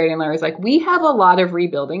just buried. And Laira's like, we have a lot of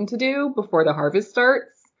rebuilding to do before the harvest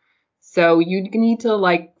starts. So you need to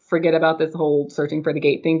like forget about this whole searching for the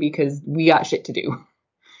gate thing because we got shit to do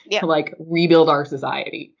to like rebuild our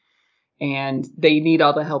society. And they need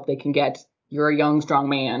all the help they can get. You're a young, strong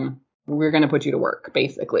man. We're going to put you to work,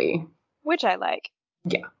 basically. Which I like.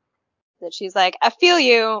 Yeah. That she's like, I feel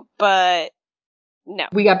you, but no.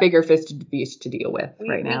 We got bigger fish to deal with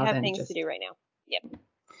right now. We have things to do right now. Yep.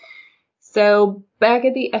 So back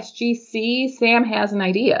at the SGC, Sam has an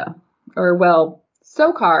idea. Or, well,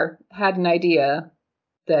 Sokar had an idea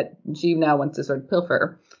that she now wants to sort of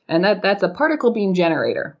pilfer. And that's a particle beam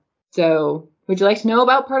generator. So would you like to know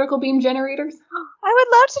about particle beam generators? I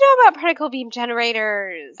would love to know about particle beam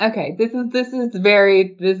generators. Okay, this is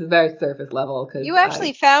very surface level. You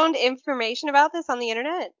actually found information about this on the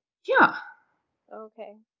internet? Yeah.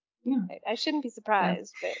 Okay. Yeah. I shouldn't be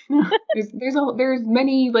surprised, but there's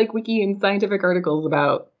many like wiki and scientific articles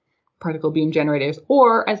about particle beam generators,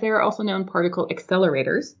 or as they are also known, particle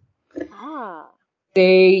accelerators. Ah.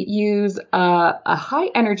 They use a high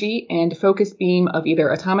energy and focused beam of either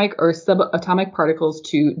atomic or subatomic particles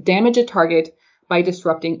to damage a target by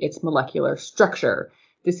disrupting its molecular structure.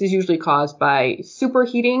 This is usually caused by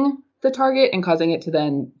superheating the target and causing it to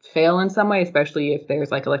then fail in some way, especially if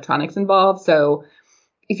there's like electronics involved. So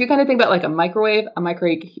if you kind of think about like a microwave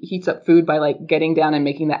heats up food by like getting down and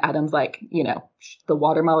making the atoms like, the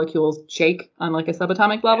water molecules shake on like a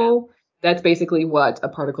subatomic level. That's basically what a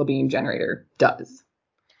particle beam generator does.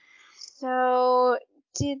 So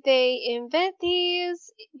did they invent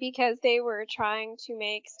these because they were trying to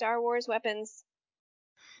make Star Wars weapons?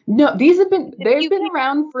 No, they've been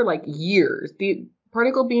around for like years. The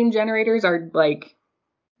particle beam generators are like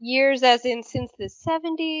years, as in since the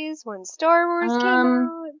 70s when Star Wars came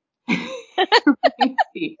out. Let me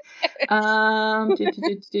see.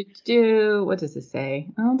 What does this say?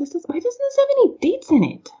 Why doesn't this have any dates in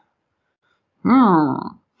it? I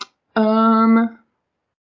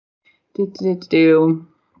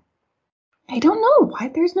don't know why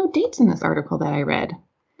there's no dates in this article that I read.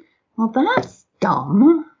 Well, that's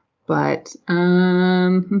dumb. But like,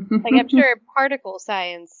 I'm sure particle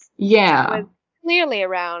science was clearly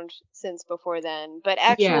around since before then, but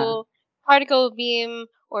actual particle beam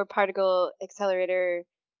or particle accelerator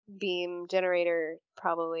beam generator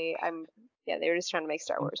probably they were just trying to make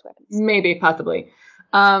Star Wars weapons. Maybe, possibly.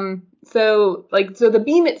 So the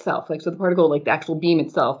beam itself, the particle, the actual beam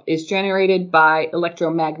itself is generated by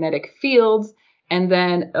electromagnetic fields, and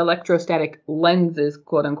then electrostatic lenses,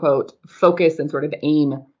 quote unquote, focus and sort of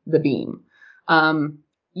aim the beam.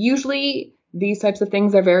 Usually these types of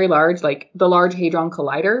things are very large, like the Large Hadron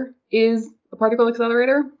Collider is a particle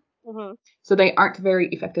accelerator. Mm-hmm. So they aren't very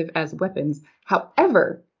effective as weapons.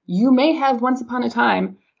 However, you may have once upon a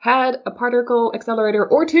time had a particle accelerator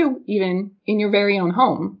or two even in your very own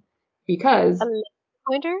home because... A laser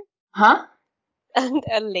pointer? Huh?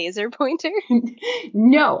 A laser pointer?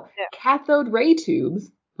 No. Cathode ray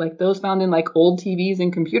tubes, like those found in like old TVs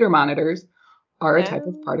and computer monitors, are a type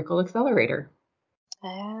of particle accelerator.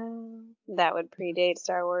 That would predate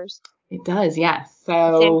Star Wars. It does, yes. So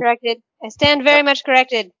I stand corrected. I stand very much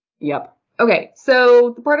corrected. Yep. Okay,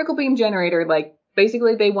 so the particle beam generator,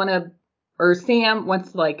 basically Sam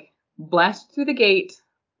wants to blast through the gate,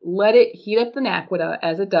 let it heat up the naquita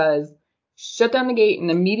as it does, shut down the gate and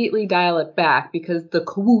immediately dial it back because the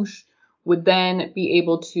kwoosh would then be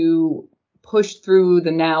able to push through the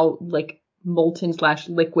now molten /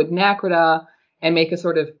 liquid naquita and make a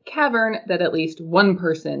sort of cavern that at least one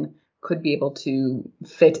person could be able to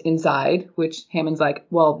fit inside, which Hammond's like,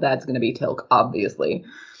 well, that's going to be Tilk, obviously.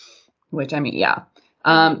 Which, I mean, yeah.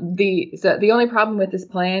 The only problem with this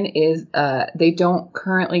plan is they don't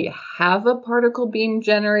currently have a particle beam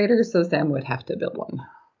generator, so Sam would have to build one.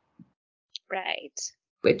 Right.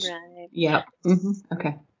 Yeah. Mm-hmm.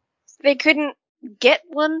 Okay. They couldn't get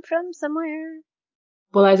one from somewhere?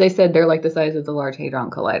 Well, as I said, they're like the size of the Large Hadron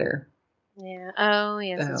Collider. Yeah. Oh,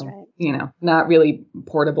 yes, that's right. Not really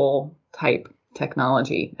portable type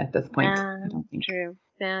technology at this point. I don't think. True.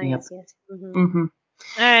 Yes. Mm-hmm. Mm-hmm.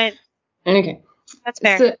 All right. Okay. That's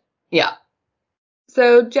fair.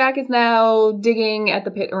 So Jack is now digging at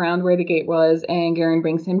the pit around where the gate was, and Garan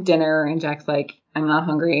brings him dinner, and Jack's like, I'm not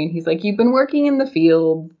hungry. And he's like, you've been working in the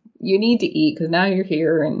field. You need to eat because now you're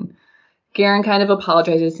here. And Garan kind of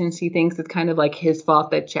apologizes since he thinks it's kind of like his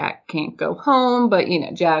fault that Jack can't go home. But,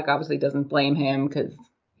 Jack obviously doesn't blame him because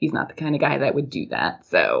he's not the kind of guy that would do that.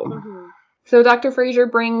 So... Mm-hmm. So Dr. Fraser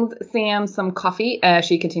brings Sam some coffee as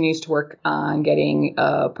she continues to work on getting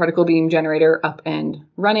a particle beam generator up and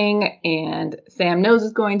running. And Sam knows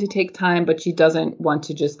it's going to take time, but she doesn't want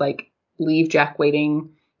to just leave Jack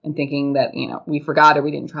waiting and thinking that, we forgot or we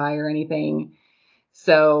didn't try or anything.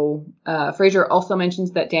 So Fraser also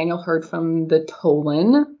mentions that Daniel heard from the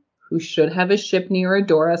Tolan, who should have a ship near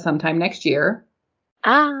Edora sometime next year.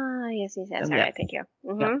 Ah, yes. All right, thank you.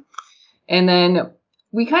 Mm-hmm. Yeah. And then...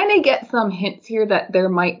 we kind of get some hints here that there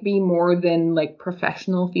might be more than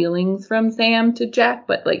professional feelings from Sam to Jack,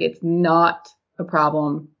 but it's not a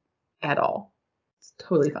problem at all. It's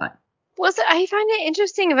totally fine. Well, so I find it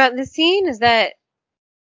interesting about this scene is that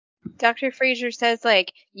Dr. Fraser says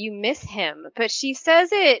you miss him, but she says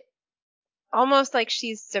it almost like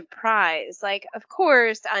she's surprised. Of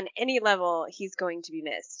course, on any level, he's going to be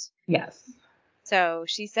missed. Yes. So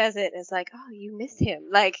she says it as oh, you miss him,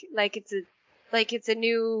 it's a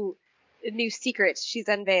new secret she's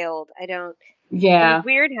unveiled. Yeah. It was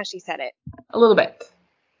weird how she said it. A little bit.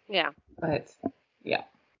 Yeah. But, yeah.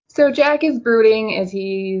 So Jack is brooding as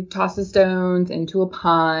he tosses stones into a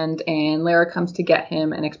pond, and Laira comes to get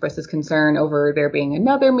him and expresses concern over there being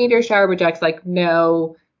another meteor shower, but Jack's like,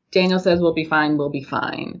 no, Daniel says we'll be fine.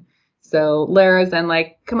 So Laira's then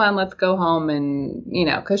come on, let's go home, and,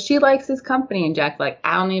 because she likes his company, and Jack's like,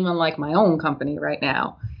 I don't even like my own company right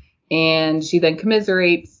now. And she then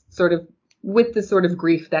commiserates, sort of with the sort of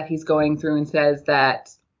grief that he's going through, and says that,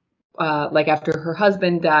 like, after her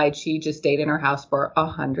husband died, she just stayed in her house for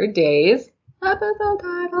 100 days. Episode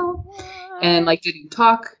title. And, like, didn't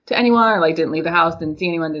talk to anyone, or, like, didn't leave the house, didn't see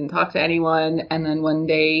anyone, didn't talk to anyone. And then one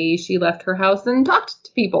day she left her house and talked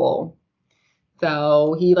to people.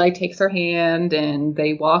 So he, like, takes her hand and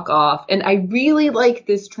they walk off. And I really like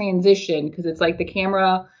this transition because it's like the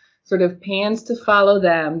camera sort of pans to follow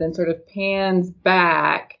them, then sort of pans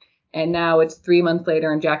back. And now it's 3 months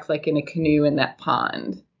later and Jack's, like, in a canoe in that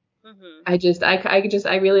pond. Mm-hmm.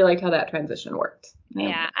 I really liked how that transition worked.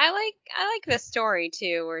 Yeah, I like the story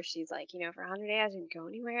too, where she's like, for 100 days I didn't go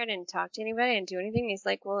anywhere, I didn't talk to anybody, I didn't do anything. He's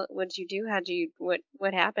like, well, what did you do?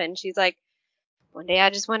 What happened? She's like, one day I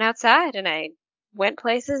just went outside and I went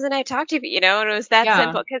places and I talked to people, and it was that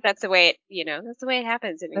simple, because that's the way that's the way it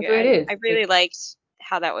happens. And that's the way it is. I really liked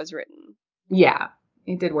how that was written. Yeah,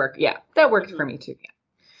 it did work. Yeah, that worked for me too.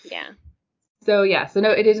 Yeah. So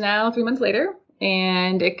no, it is now 3 months later.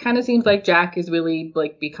 And it kind of seems like Jack is really,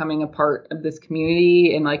 like, becoming a part of this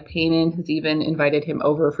community. And, like, Payman has even invited him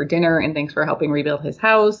over for dinner and thanks for helping rebuild his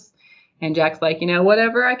house. And Jack's like,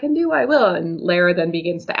 whatever I can do, I will. And Laira then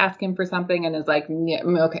begins to ask him for something and is like, yeah,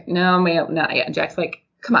 okay, no, not yet. And Jack's like,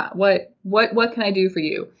 come on, what can I do for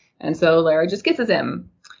you? And so Laira just kisses him.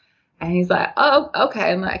 And he's like, oh,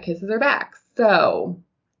 okay. And that kisses her back. So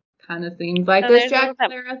kind of seems like this Jack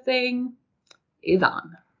and Laira thing is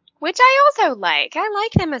on. Which I also like. I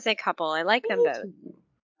like them as a couple. I like them both.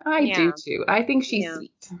 I do too. I think she's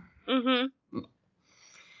sweet. Mm-hmm.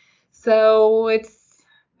 So it's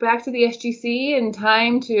back to the SGC and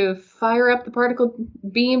time to fire up the particle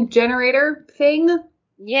beam generator thing.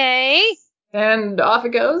 Yay! And off it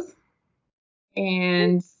goes.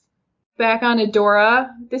 And back on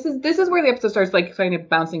Edora. This is where the episode starts, like, kind of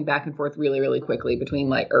bouncing back and forth really, really quickly between,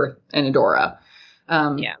 like, Earth and Edora.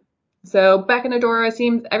 Yeah. So back in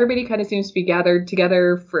Edora, everybody kind of seems to be gathered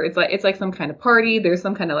together for, it's like some kind of party. There's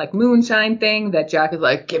some kind of, like, moonshine thing that Jack is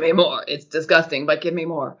like, give me more. It's disgusting, but give me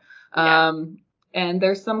more. Yeah. And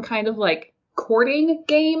there's some kind of, like, courting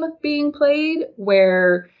game being played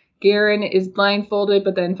where Garan is blindfolded,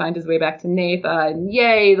 but then finds his way back to Natha. And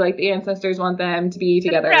yay, like, the ancestors want them to be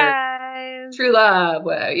together. Surprise! True love.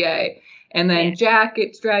 Well, yay. And then Jack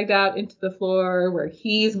gets dragged out into the floor where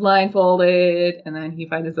he's blindfolded. And then he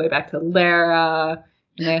finds his way back to Laira.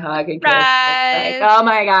 And they hug and kiss. Like, oh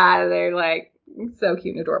my God. They're, like, so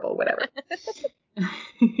cute and adorable. Whatever.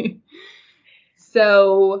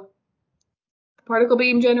 So the particle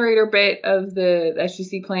beam generator bit of the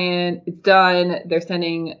SGC plan, it's done. They're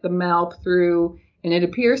sending the MALP through. And it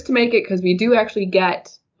appears to make it because we do actually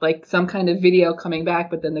get, like, some kind of video coming back.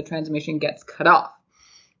 But then the transmission gets cut off.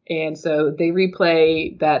 And so they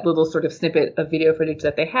replay that little sort of snippet of video footage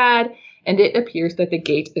that they had, and it appears that the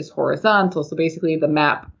gate is horizontal. So basically the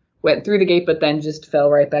map went through the gate, but then just fell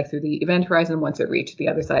right back through the event horizon once it reached the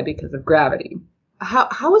other side because of gravity.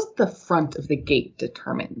 How is the front of the gate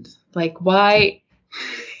determined? Like, why?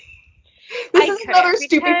 This is another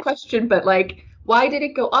stupid question, but, like, why did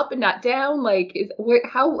it go up and not down? Like,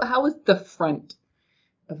 how is the front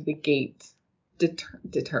of the gate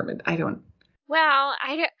determined? I don't. Well,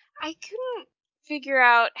 I couldn't figure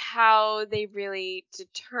out how they really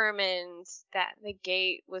determined that the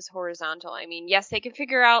gate was horizontal. I mean, yes, they could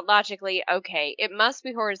figure out logically, okay, it must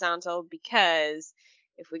be horizontal because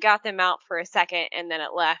if we got them out for a second and then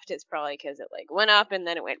it left, it's probably because it, like, went up and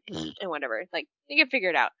then it went and whatever. Like, they could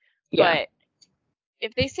figure it out. Yeah. But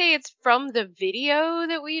if they say it's from the video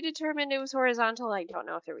that we determined it was horizontal, I don't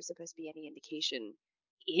know if there was supposed to be any indication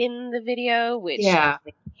in the video, which is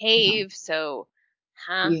the cave, so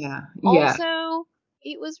Yeah. Also,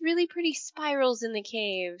 it was really pretty spirals in the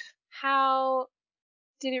cave. How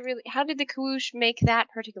did the Kawoosh make that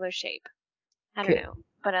particular shape? I don't know,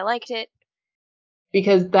 but I liked it.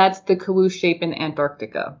 Because that's the Kawoosh shape in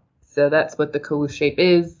Antarctica. So that's what the Kawoosh shape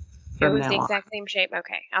is from now on. It was the exact same shape?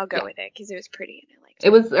 Okay, I'll go with it because it was pretty and I liked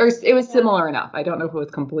it. It was similar enough. I don't know if it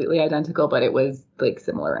was completely identical, but it was, like,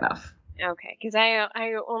 similar enough. Okay, because I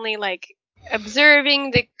only like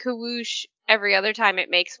observing the Kawoosh every other time it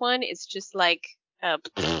makes one. It's just like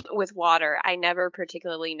with water. I never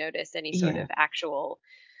particularly noticed any sort of actual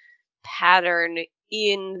pattern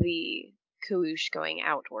in the Kawoosh going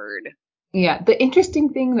outward. Yeah, the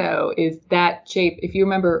interesting thing, though, is that shape, if you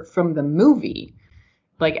remember from the movie,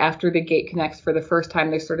 like, after the gate connects for the first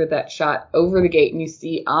time, there's sort of that shot over the gate, and you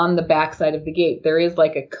see on the backside of the gate, there is,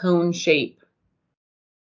 like, a cone shape.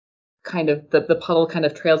 Kind of the puddle kind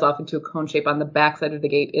of trails off into a cone shape on the backside of the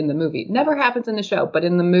gate in the movie. Never happens in the show, but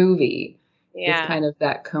in the movie, it's kind of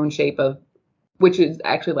that cone shape of, which is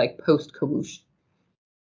actually, like, post Kawoosh.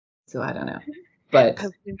 So I don't know. But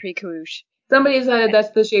Potion pre-kawoosh. somebody decided that's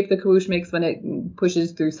the shape the kawoosh makes when it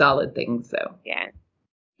pushes through solid things. So Yeah.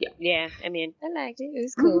 Yeah. Yeah. I mean, I liked it. It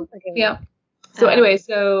was cool. Yeah. So anyway,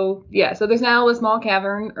 so there's now a small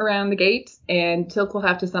cavern around the gate, and Tilk will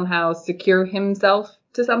have to somehow secure himself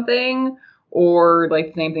to something, or like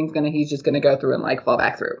the same thing's he's just gonna go through and like fall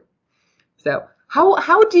back through. So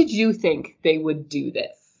how did you think they would do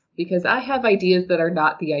this? Because I have ideas that are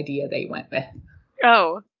not the idea they went with.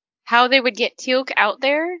 Oh, how they would get Teal'c out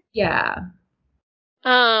there? Yeah.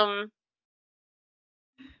 I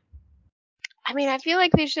mean, I feel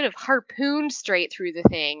like they should have harpooned straight through the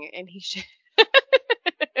thing, and he should.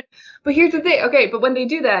 But here's the thing. Okay, but when they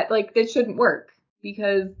do that, like, that shouldn't work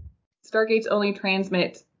because Stargates only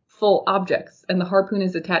transmit full objects, and the harpoon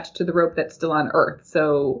is attached to the rope that's still on Earth.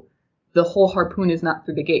 So the whole harpoon is not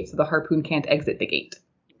through the gate, so the harpoon can't exit the gate.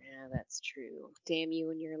 Yeah, that's true. Damn you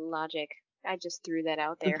and your logic. I just threw that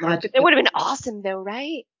out there. Logic. It would have been awesome, though,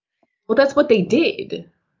 right? Well, that's what they did,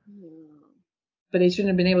 Hmm. but they shouldn't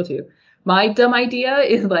have been able to. My dumb idea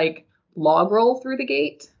is like log roll through the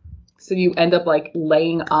gate, so you end up like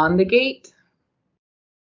laying on the gate,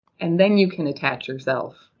 and then you can attach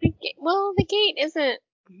yourself. Well, the gate isn't.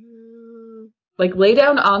 Like lay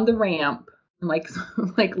down on the ramp and like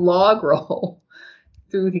like log roll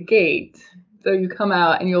through the gate. So you come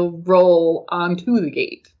out and you'll roll onto the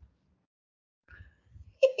gate.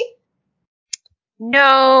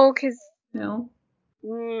 No, because No.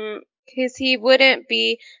 he wouldn't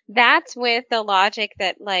be. That's with the logic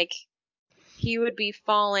that like he would be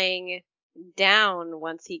falling down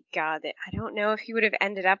once he got it. I don't know if he would have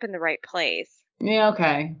ended up in the right place. Yeah,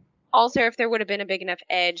 okay. Also, if there would have been a big enough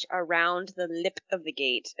edge around the lip of the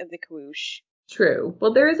gate of the kawoosh. True.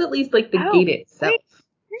 Well, there is at least like the Oh, gate itself. wait.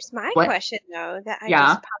 Here's my What? question though that I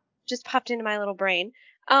Yeah. just popped into my little brain.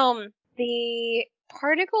 The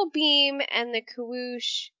particle beam and the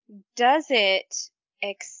kawoosh, does it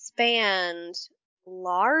expand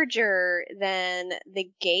larger than the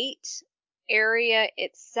gate area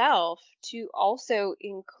itself to also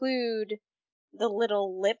include the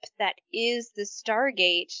little lip that is the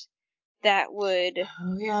Stargate that would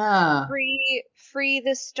Oh yeah. free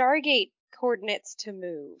the Stargate coordinates to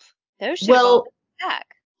move? Those should have all Well, been back.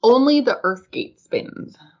 only the Earth gate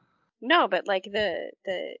spins. No, but like do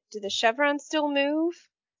the chevrons still move?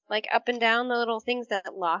 Like up and down the little things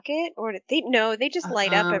that lock it? Or they just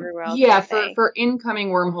light up everywhere else, Yeah, don't they? for incoming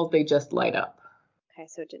wormholes they just light up. Okay,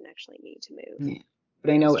 so it didn't actually need to move. Yeah.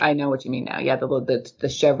 But I know what you mean now. Yeah, the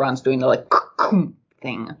chevrons doing the like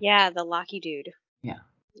thing. Yeah, the locky dude. Yeah.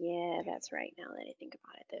 Yeah, that's right. Now that I think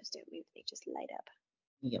about it, those don't move, they just light up.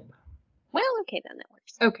 Yep. Well, okay then, that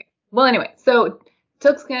works. Okay. Well, anyway, so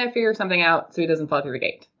Took's gonna figure something out so he doesn't fall through the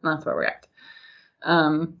gate. That's where we're at.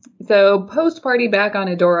 So post party back on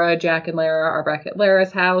Edora, Jack and Laira are back at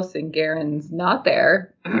Laira's house, and Garen's not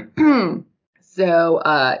there. So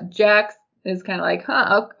Jack is kind of like,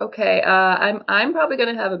 huh, okay. I'm probably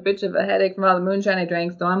gonna have a bitch of a headache from all the moonshine I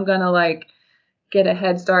drank, so I'm gonna like get a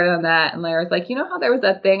head start on that. And Laira's like, you know how there was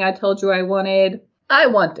that thing I told you I wanted? I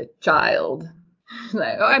want a child.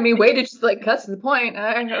 Like, oh, I mean, way to just like cut to the point.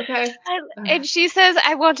 Okay. And she says,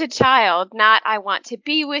 I want a child, not I want to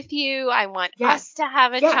be with you. I want Yes. us to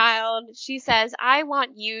have a Yes. child. She says, I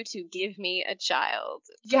want you to give me a child.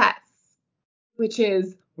 Yes. Which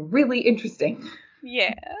is really interesting.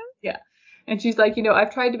 Yeah. Yeah. And she's like,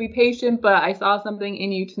 I've tried to be patient, but I saw something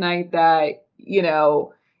in you tonight that,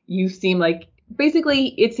 you seem like, basically,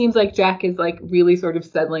 it seems like Jack is like really sort of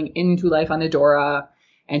settling into life on Edora.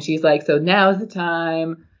 And she's like, so now's the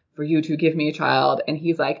time for you to give me a child. And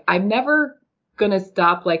he's like, I'm never going to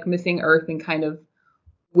stop like missing Earth and kind of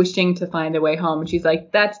wishing to find a way home. And she's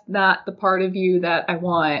like, that's not the part of you that I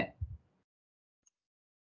want.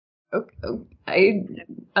 Okay.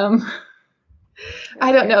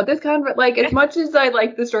 I don't know. This like as much as I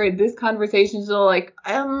like the story, this conversation is still like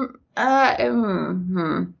Yeah.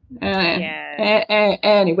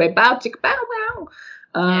 Anyway, bow chicka bow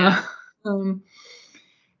wow. Yeah.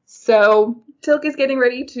 So Tilk is getting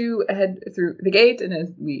ready to head through the gate, and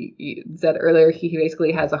as we said earlier, he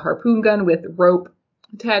basically has a harpoon gun with rope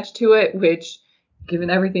attached to it, which, given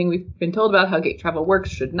everything we've been told about how gate travel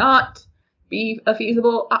works, should not be a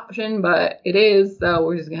feasible option, but it is, so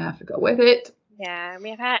we're just gonna have to go with it. Yeah.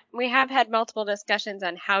 We have had multiple discussions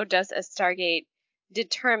on how does a Stargate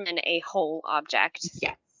determine a whole object.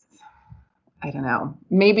 Yes. I don't know.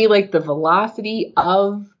 Maybe like the velocity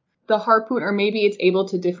of the harpoon, or maybe it's able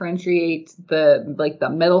to differentiate the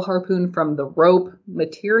metal harpoon from the rope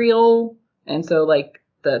material, and so like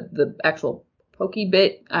the actual pokey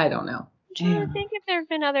bit. I don't know. I'm trying to think if there have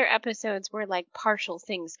been other episodes where, like, partial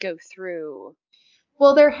things go through.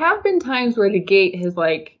 Well, there have been times where the gate has,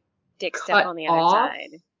 like, Dick cut stuff on the other off.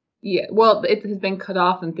 side. Yeah, well, it has been cut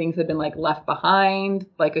off and things have been, like, left behind.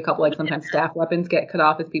 Like, a couple, like, sometimes staff weapons get cut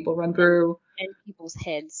off as people run through. And people's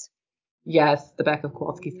heads. Yes, the back of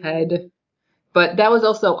Kowalski's head. But that was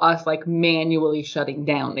also us, like, manually shutting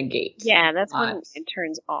down the gate. Yeah, that's when it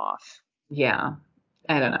turns off. Yeah.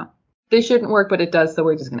 I don't know. They shouldn't work, but it does, so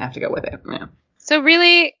we're just going to have to go with it. Yeah. So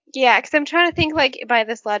really, yeah, because I'm trying to think, like, by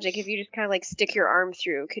this logic, if you just kind of, like, stick your arm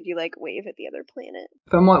through, could you, like, wave at the other planet?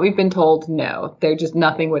 From what we've been told, no. There just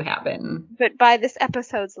nothing would happen. But by this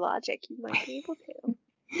episode's logic, you might be able to.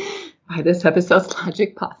 By this episode's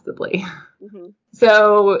logic, possibly. Mm-hmm.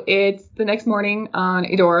 So it's the next morning on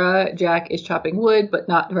Edora. Jack is chopping wood, but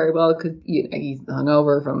not very well because he's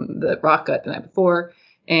hungover from the rock cut the night before.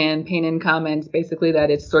 And Payne comments basically that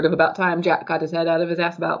it's sort of about time Jack got his head out of his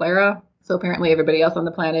ass about Laira. So apparently everybody else on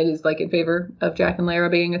the planet is like in favor of Jack and Laira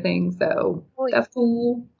being a thing. So that's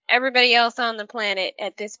cool. Everybody else on the planet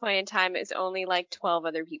at this point in time is only like 12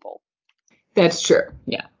 other people. That's true.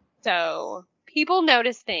 Yeah. So people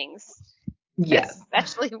notice things. Yes.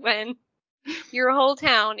 Especially when your whole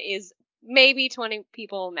town is maybe 20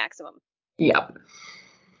 people maximum. Yep.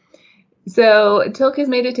 So Tilk has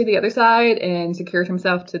made it to the other side and secured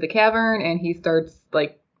himself to the cavern, and he starts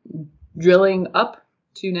like drilling up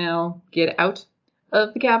to now get out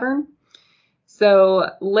of the cavern. So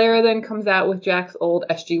Laira then comes out with Jack's old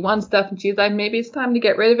SG1 stuff, and she's like, maybe it's time to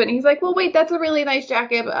get rid of it. And he's like, well, wait, that's a really nice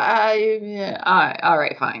jacket. But all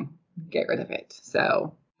right, fine. Get rid of it.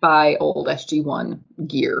 So buy old SG1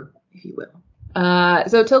 gear, if you will.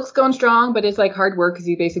 So Tilk's going strong, but it's like hard work because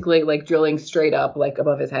he's basically like drilling straight up like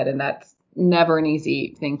above his head, and that's never an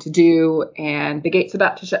easy thing to do. And the gate's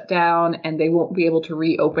about to shut down, and they won't be able to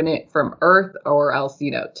reopen it from Earth, or else,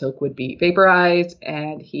 Tilk would be vaporized,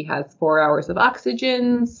 and he has 4 hours of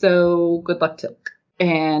oxygen, so good luck, Tilk.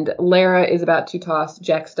 And Laira is about to toss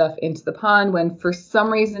Jack's stuff into the pond when for some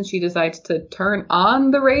reason she decides to turn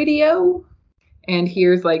on the radio. And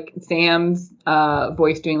here's like Sam's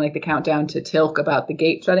voice doing like the countdown to Tilk about the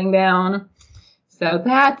gate shutting down. So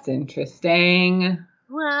that's interesting.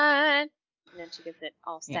 What? And then she gets that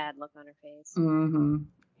all sad look on her face. Mm-hmm.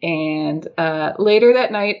 And later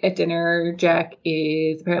that night at dinner, Jack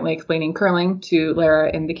is apparently explaining curling to Laira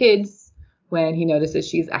and the kids when he notices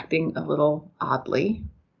she's acting a little oddly.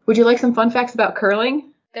 Would you like some fun facts about curling?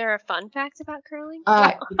 There are fun facts about curling? No,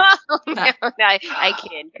 I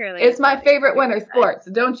kid. Curling. It's my favorite winter sport,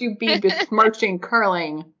 so don't you be besmirching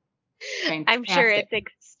curling. Fantastic. I'm sure it's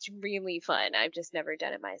extremely fun. I've just never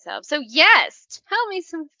done it myself. So yes, tell me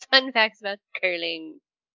some fun facts about curling.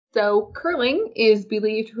 So curling is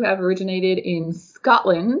believed to have originated in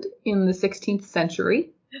Scotland in the 16th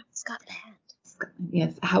century. Scotland.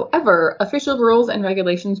 Yes. However, official rules and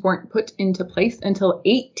regulations weren't put into place until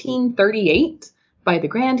 1838 by the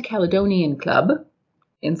Grand Caledonian Club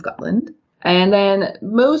in Scotland. And then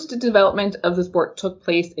most development of the sport took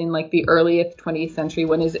place in like the earliest 20th century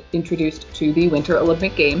when it was introduced to the Winter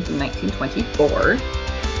Olympic Games in 1924.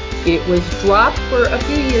 It was dropped for a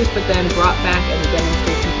few years, but then brought back as a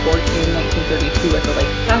demonstration sport in 1932 at the Lake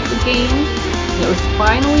Placid Games. And it was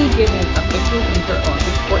finally given official Winter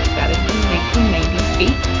Olympic sport status in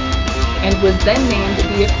 1998 and was then named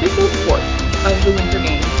the official sport of the Winter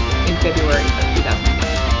Games in February of 2008.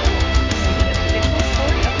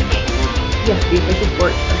 Yes, the official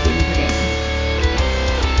sport of the Winter Games.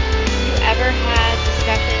 Have you ever had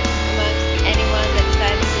discussions amongst anyone that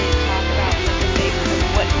decided to talk about specifics of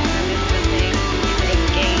what determines the thing is a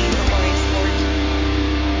game or a sport?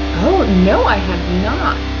 Oh, no, I have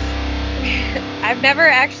not. I've never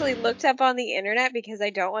actually looked up on the internet because I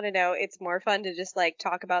don't want to know. It's more fun to just like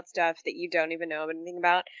talk about stuff that you don't even know anything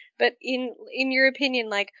about. But in your opinion,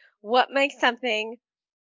 like what makes something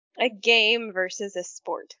a game versus a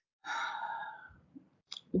sport?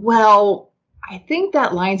 Well, I think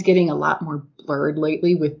that line's getting a lot more blurred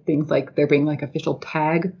lately with things like there being like official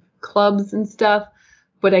tag clubs and stuff.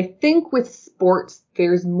 But I think with sports,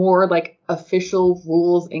 there's more like official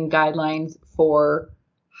rules and guidelines for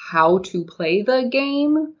how to play the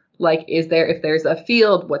game. Like, if there's a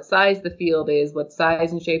field, what size the field is, what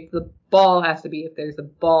size and shape the ball has to be. If there's a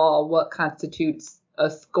ball, what constitutes a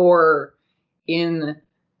score in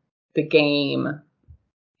the game.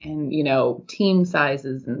 And, team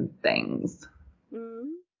sizes and things. Mm-hmm.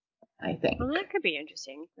 I think. Well, that could be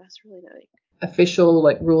interesting. That's really nice. Official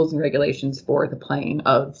rules and regulations for the playing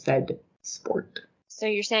of said sport. So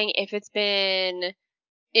you're saying if it's been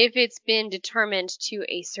determined to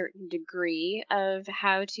a certain degree of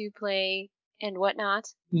how to play and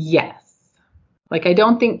whatnot? Yes. Like, I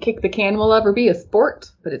don't think kick the can will ever be a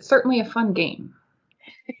sport, but it's certainly a fun game.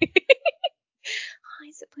 I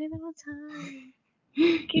used to play that all the time.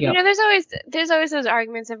 Yep. You know, there's always those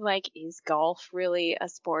arguments of like, is golf really a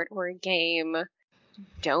sport or a game? You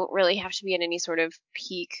don't really have to be in any sort of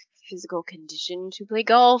peak physical condition to play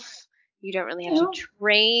golf. You don't really have to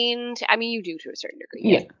train. I mean, you do to a certain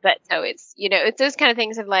degree, yes. Yeah. But so it's, you know, it's those kind of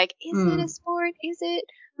things of like, is it a sport? Is it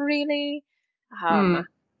really?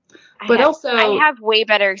 But I have way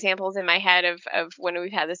better examples in my head of when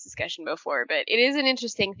we've had this discussion before. But it is an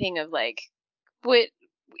interesting thing of like, what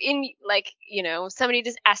in like, you know, somebody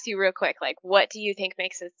just asks you real quick, like, what do you think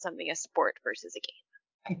makes it something a sport versus a game?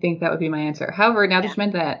 I think that would be my answer. However, now that you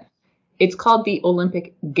meant that, it's called the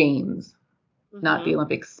Olympic Games, not the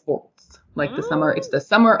Olympic sports. Like it's the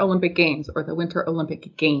Summer Olympic Games or the Winter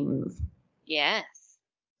Olympic Games. Yes.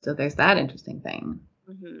 So there's that interesting thing.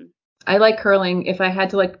 Mm-hmm. I like curling. If I had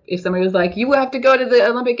to, like, if somebody was like, you have to go to the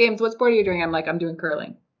Olympic Games, what sport are you doing? I'm like, I'm doing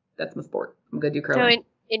curling. That's my sport. I'm going to do curling. So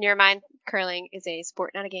in your mind, curling is a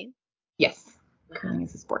sport, not a game? Yes. Curling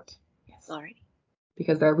is a sport. Yes. Alrighty.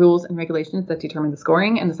 Because there are rules and regulations that determine the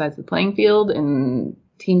scoring and the size of the playing field and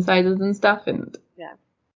team sizes and stuff. And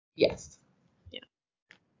yes. Yeah.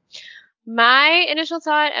 My initial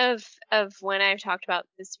thought of when I've talked about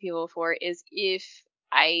this to people before is if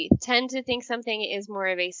I tend to think something is more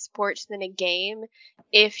of a sport than a game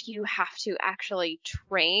if you have to actually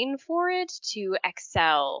train for it to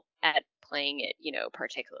excel at playing it, you know,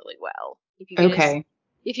 particularly well. If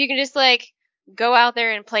you can just like go out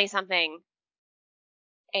there and play something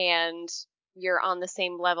and you're on the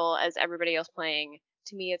same level as everybody else playing,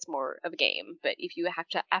 to me it's more of a game. But if you have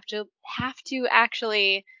to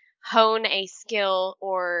actually hone a skill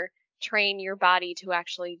or train your body to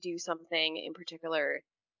actually do something in particular,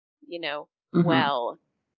 you know, well,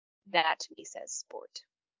 that to me says sport.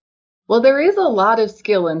 Well, there is a lot of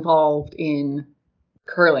skill involved in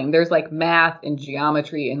curling. There's like math and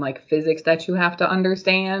geometry and like physics that you have to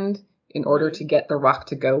understand in order to get the rock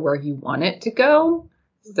to go where you want it to go.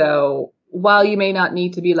 So while you may not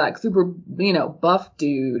need to be like super, you know, buff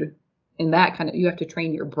dude in that kind of, you have to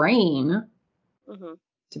train your brain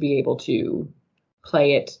to be able to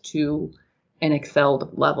play it to an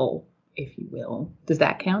excelled level, if you will. Does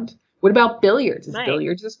that count? What about billiards? Is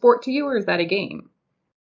billiards a sport to you, or is that a game?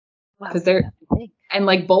 Because and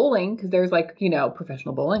like bowling, because there's like, you know,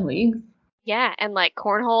 professional bowling leagues. Yeah, and like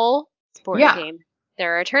cornhole, sport or game.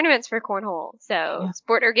 There are tournaments for cornhole, so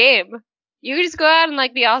sport or game. You can just go out and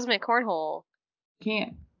like be awesome at cornhole.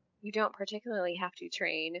 Can't. You don't particularly have to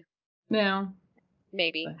train. No.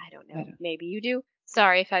 Maybe. I don't know. Maybe you do.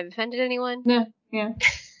 Sorry if I've offended anyone. No. Yeah.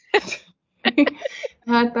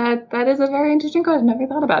 That is a very interesting question. I've never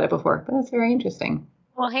thought about it before, but that's very interesting.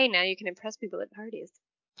 Well, hey, now you can impress people at parties.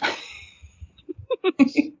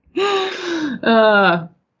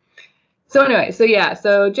 So anyway,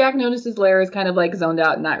 so Jack notices Laira's kind of like zoned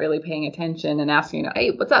out and not really paying attention and asks, you know,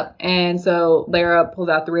 hey, what's up? And so Laira pulls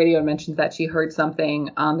out the radio and mentions that she heard something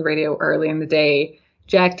on the radio early in the day.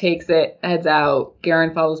 Jack takes it, heads out.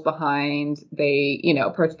 Garan follows behind. They, you know,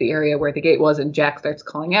 approach the area where the gate was, and Jack starts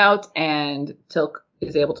calling out, and Tilk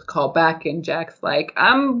is able to call back, and Jack's like,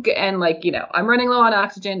 I'm running low on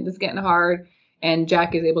oxygen. This is getting hard. And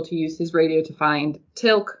Jack is able to use his radio to find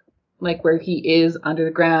Tilk, like where he is under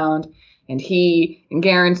the ground. And he and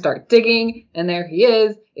Garan start digging, and there he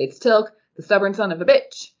is. It's Tilk, the stubborn son of a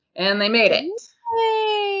bitch. And they made it.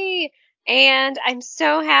 Yay! And I'm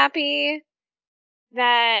so happy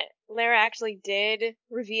that Laira actually did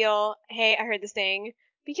reveal, hey, I heard this thing.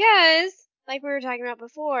 Because, like we were talking about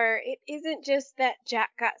before, it isn't just that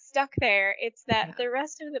Jack got stuck there. It's that the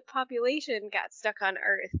rest of the population got stuck on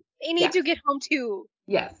Earth. They need to get home too.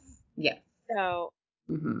 Yes. Yes. So,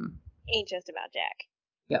 ain't just about Jack.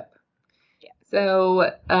 Yep. Yeah.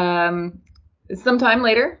 So, sometime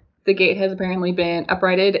later, the gate has apparently been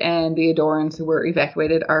uprighted, and the Edorans who were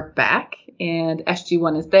evacuated are back. And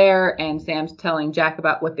SG1 is there, and Sam's telling Jack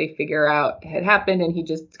about what they figure out had happened, and he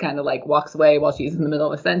just kind of like walks away while she's in the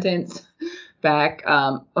middle of a sentence. Back,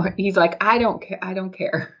 he's like, I don't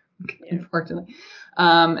care, unfortunately,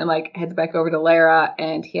 and like heads back over to Laira,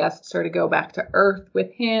 and he asks her to go back to Earth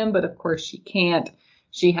with him, but of course she can't.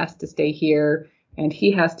 She has to stay here, and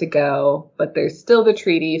he has to go, but there's still the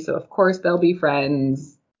treaty, so of course they'll be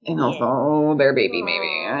friends, and also their baby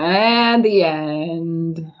maybe. And the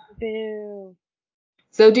end. Boo.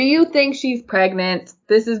 So do you think she's pregnant?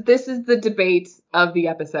 This is the debate of the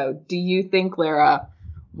episode. Do you think Laira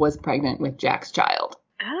was pregnant with Jack's child?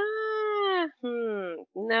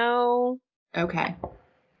 No. Okay.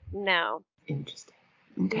 No. Interesting.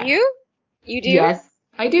 Okay. Do you? You do? Yes,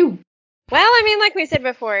 I do. Well, I mean, like we said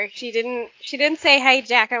before, she didn't say, "Hey,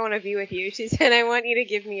 Jack, I want to be with you." She said, "I want you to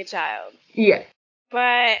give me a child." Yeah.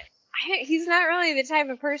 But he's not really the type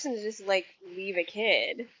of person to just, like, leave a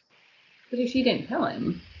kid. But if she didn't tell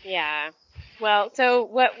him. Yeah. Well, so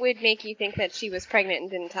what would make you think that she was pregnant and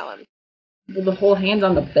didn't tell him? Well, the whole hands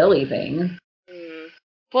on the belly thing.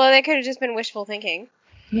 Well, that could have just been wishful thinking.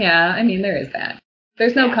 Yeah, I mean, there is that.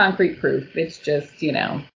 There's no Yeah. concrete proof. It's just,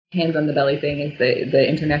 hands on the belly thing is the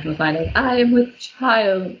international sign of, I am with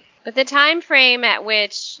child. But the time frame at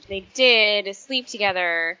which they did sleep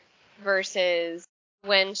together versus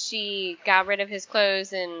when she got rid of his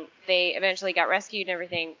clothes and they eventually got rescued and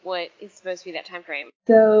everything, what is supposed to be that time frame?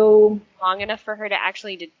 So, Long enough for her to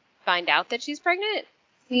actually find out that she's pregnant?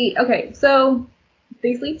 so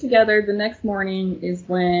they sleep together. The next morning is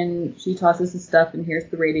when she tosses his stuff and hears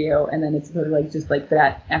the radio, and then it's sort of like just like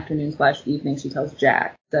that afternoon/evening she tells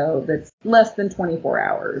Jack. So that's less than 24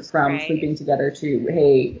 hours from sleeping together to,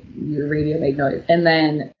 hey, your radio made noise. And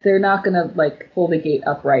then they're not going to like pull the gate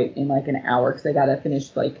upright in like an hour because they got to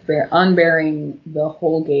finish like unburying the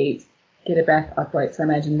whole gate, get it back upright. So I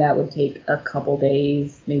imagine that would take a couple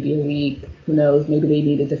days, maybe a week. Who knows? Maybe they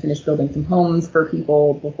needed to finish building some homes for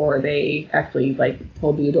people before they actually like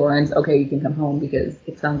told the Edorans, okay, you can come home, because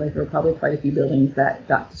it sounds like there were probably quite a few buildings that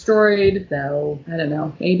got destroyed. So I don't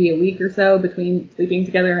know, maybe a week or so between sleeping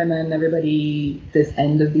together and then everybody this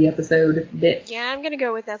end of the episode bit. Yeah, I'm gonna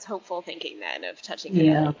go with that's hopeful thinking then of touching it.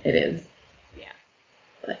 Yeah, it is. Yeah.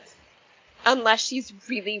 But unless she's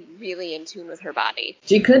really, really in tune with her body.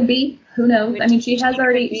 She could be. Who knows? I mean, she has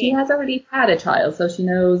already had a child, so she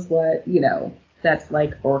knows what, that's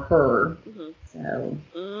like for her. Mm-hmm. So,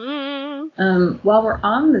 while we're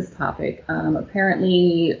on this topic,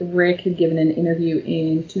 apparently Rick had given an interview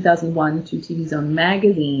in 2001 to TV Zone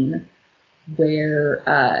magazine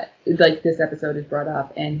where, like, this episode is brought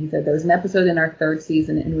up, and he said there was an episode in our third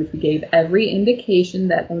season in which we gave every indication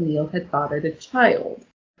that O'Neill had fathered a child.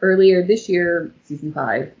 Earlier this year, season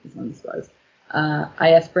 5 is when this was,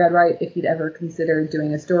 I asked Brad Wright if he'd ever consider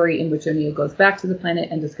doing a story in which O'Neill goes back to the planet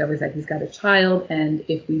and discovers that he's got a child, and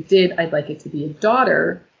if we did, I'd like it to be a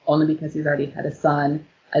daughter, only because he's already had a son.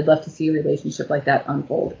 I'd love to see a relationship like that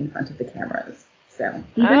unfold in front of the cameras. So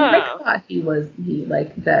even Rick thought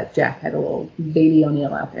that Jack had a little baby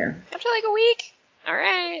O'Neill out there. After like a week? All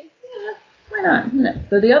right. Yeah, why not? No.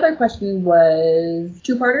 So the other question was,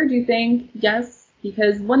 two-parter, do you think? Yes.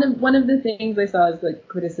 Because one of the things I saw as like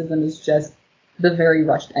criticism is just the very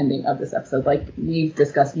rushed ending of this episode. Like we've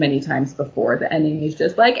discussed many times before, the ending is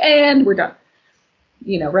just like, and we're done.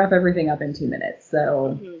 Wrap everything up in 2 minutes.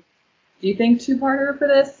 So, Do you think two-parter for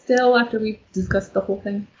this still after we discussed the whole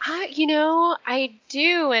thing? I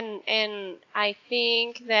do, and I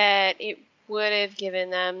think that it would have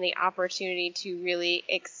given them the opportunity to really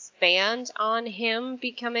expand on him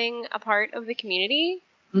becoming a part of the community,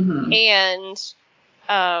 and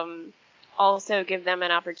also give them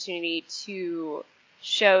an opportunity to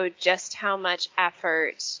show just how much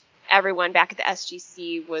effort everyone back at the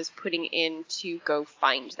SGC was putting in to go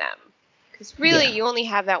find them. Because really, you only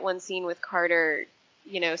have that one scene with Carter,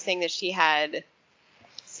 saying that she had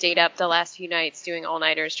stayed up the last few nights doing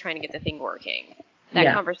all-nighters trying to get the thing working.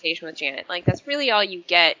 That conversation with Janet. Like, that's really all you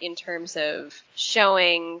get in terms of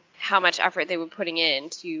showing how much effort they were putting in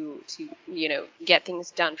to get things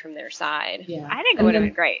done from their side. Yeah. I think it would have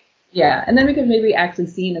been great. Yeah, and then we could maybe actually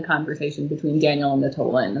see a conversation between Daniel and the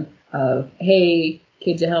Tolan of, hey,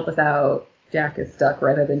 could you help us out? Jack is stuck,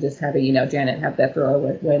 rather than just having, Janet have that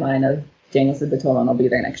throwaway line of, Daniel said the Tolan will be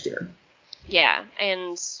there next year. Yeah,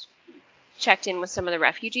 and checked in with some of the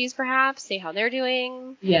refugees, perhaps, see how they're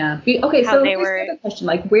doing. Yeah. Okay, so here's the question.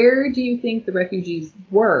 Like, where do you think the refugees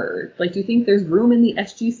were? Like, do you think there's room in the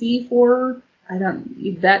SGC for,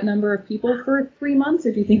 that number of people for 3 months?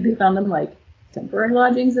 Or do you think they found them, like, temporary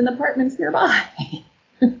lodgings in apartments nearby?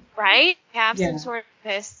 Right? Have some sort of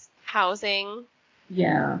this housing.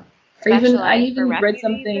 Yeah. I even read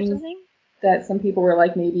something that some people were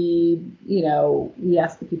like, maybe, we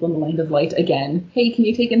asked the people in the Land of Light again, hey, can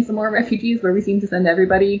you take in some more refugees, where we seem to send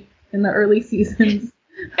everybody in the early seasons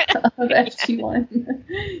of SG1?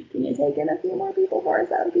 Can you take in a few more people for us?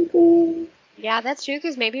 That would be cool. Yeah, that's true,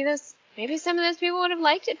 because maybe some of those people would have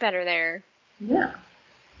liked it better there. Yeah.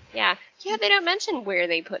 Yeah. Yeah, they don't mention where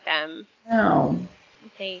they put them. No.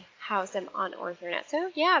 They house them on Orthernet. So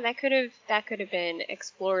yeah, that could have been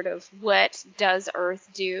explored of what does Earth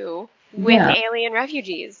do with alien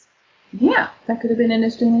refugees. Yeah, that could have been an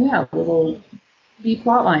interesting little B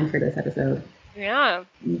plot line for this episode. Yeah.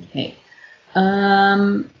 Okay.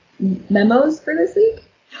 Memos for this week? Man,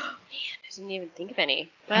 didn't even think of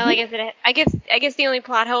any. Well, I guess the only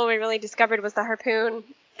plot hole we really discovered was the harpoon.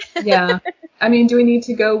 Yeah. I mean, do we need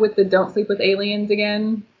to go with the don't sleep with aliens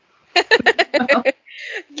again?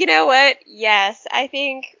 You know what? Yes, I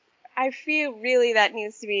feel really that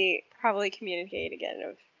needs to be probably communicated again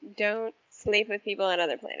of don't sleep with people on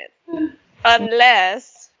other planets.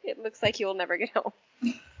 Unless it looks like you will never get home.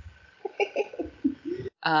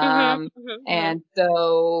 And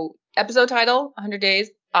so episode title, 100 Days,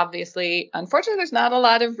 obviously. Unfortunately, there's not a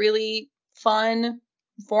lot of really fun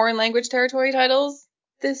foreign language territory titles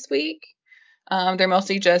this week. They're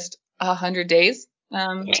mostly just 100 days,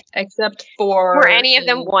 except for... Were any of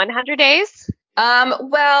them 100 days?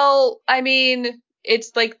 Well, I mean,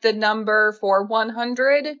 it's like the number for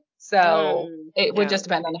 100, so it would just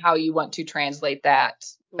depend on how you want to translate that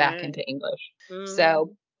back into English.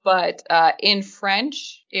 So, but in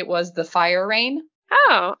French, it was the Fire Rain.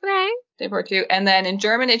 Oh, okay. They were two. And then in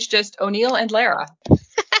German, it's just O'Neill and Laira.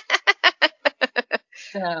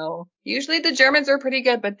 So usually the Germans are pretty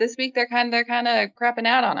good, but this week they're kind of crapping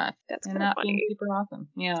out on us. That's and kind of not funny. being super awesome.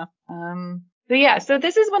 Yeah. So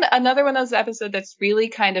this is another one of those episodes that's really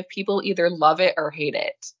kind of people either love it or hate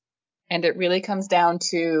it. And it really comes down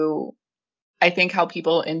to, I think, how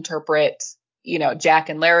people interpret, Jack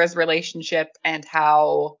and Laira's relationship and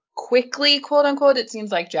how quickly, quote unquote, it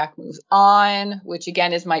seems like Jack moves on, which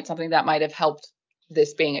again is something that might have helped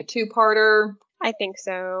this being a two-parter. I think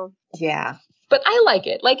so. Yeah. But I like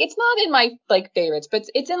it. Like, it's not in my favorites, but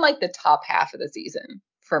it's in the top half of the season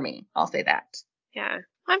for me. I'll say that. Yeah.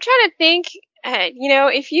 I'm trying to think,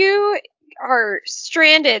 if you are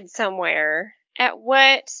stranded somewhere,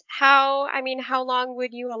 how long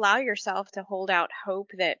would you allow yourself to hold out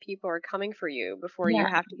hope that people are coming for you before you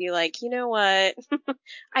have to be like, you know what?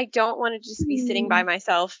 I don't want to just be sitting by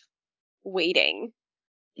myself waiting.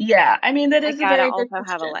 Yeah. I mean, that is a very good question. I gotta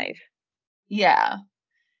also have a life. Yeah.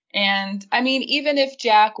 And I mean, even if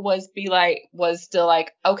Jack was still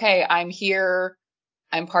like, okay, I'm here,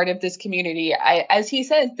 I'm part of this community. As he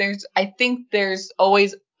says, I think there's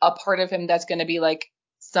always a part of him that's going to be like,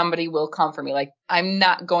 somebody will come for me. Like, I'm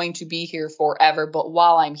not going to be here forever, but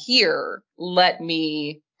while I'm here, let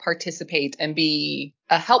me participate and be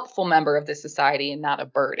a helpful member of the society and not a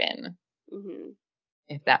burden. Mm-hmm.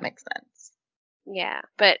 If that makes sense. Yeah,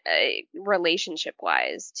 but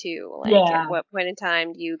relationship-wise too, at what point in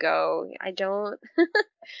time do you go, I don't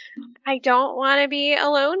want to be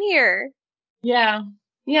alone here? Yeah.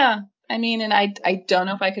 Yeah. I mean, and I don't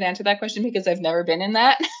know if I could answer that question because I've never been in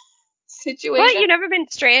that situation. What? You've never been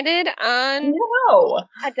stranded on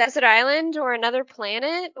a desert island or another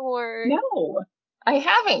planet or... No, I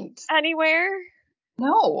haven't. Anywhere?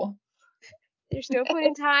 No. There's no point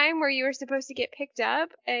in time where you were supposed to get picked up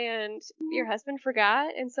and your husband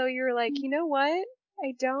forgot, and so you were like, you know what?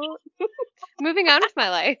 I don't. Moving on with my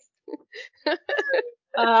life. No,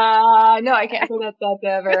 I can't say that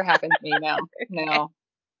ever happened to me. No,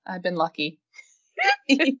 I've been lucky.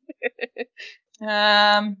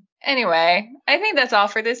 Anyway, I think that's all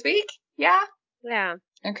for this week. Yeah. Yeah.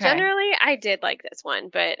 Okay. Generally, I did like this one,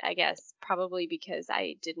 but I guess probably because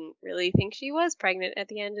I didn't really think she was pregnant at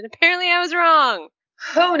the end, and apparently I was wrong.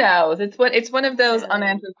 Who knows? It's one of those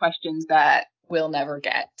unanswered questions that we'll never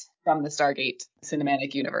get from the Stargate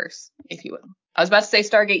cinematic universe, if you will. I was about to say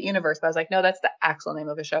Stargate Universe, but I was like, no, that's the actual name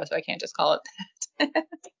of a show, so I can't just call it that.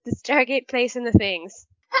 The Stargate place in the things.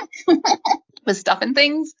 With stuff and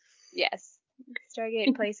things? Yes.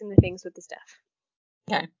 Stargate place in the things with the stuff.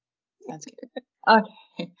 Okay. Sounds good.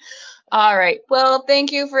 Okay. All right. Well,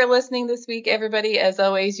 thank you for listening this week, everybody. As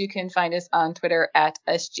always, you can find us on Twitter at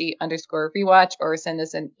SG_rewatch or send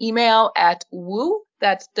us an email at woo,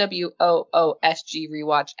 that's WOOSG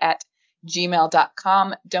rewatch at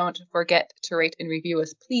gmail.com. Don't forget to rate and review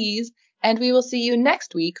us, please. And we will see you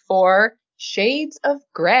next week for Shades of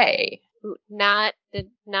Grey. Ooh, not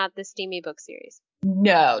the steamy book series.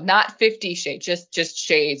 No, not 50 Shades, just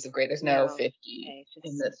Shades of Grey. There's no 50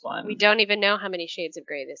 in this one. We don't even know how many shades of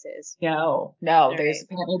gray this is. No.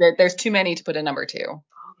 Apparently there's too many to put a number to.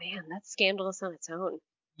 Oh man, that's scandalous on its own.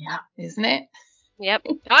 Yeah, isn't it? Yep.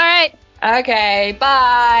 All right. Okay,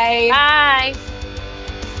 bye. Bye.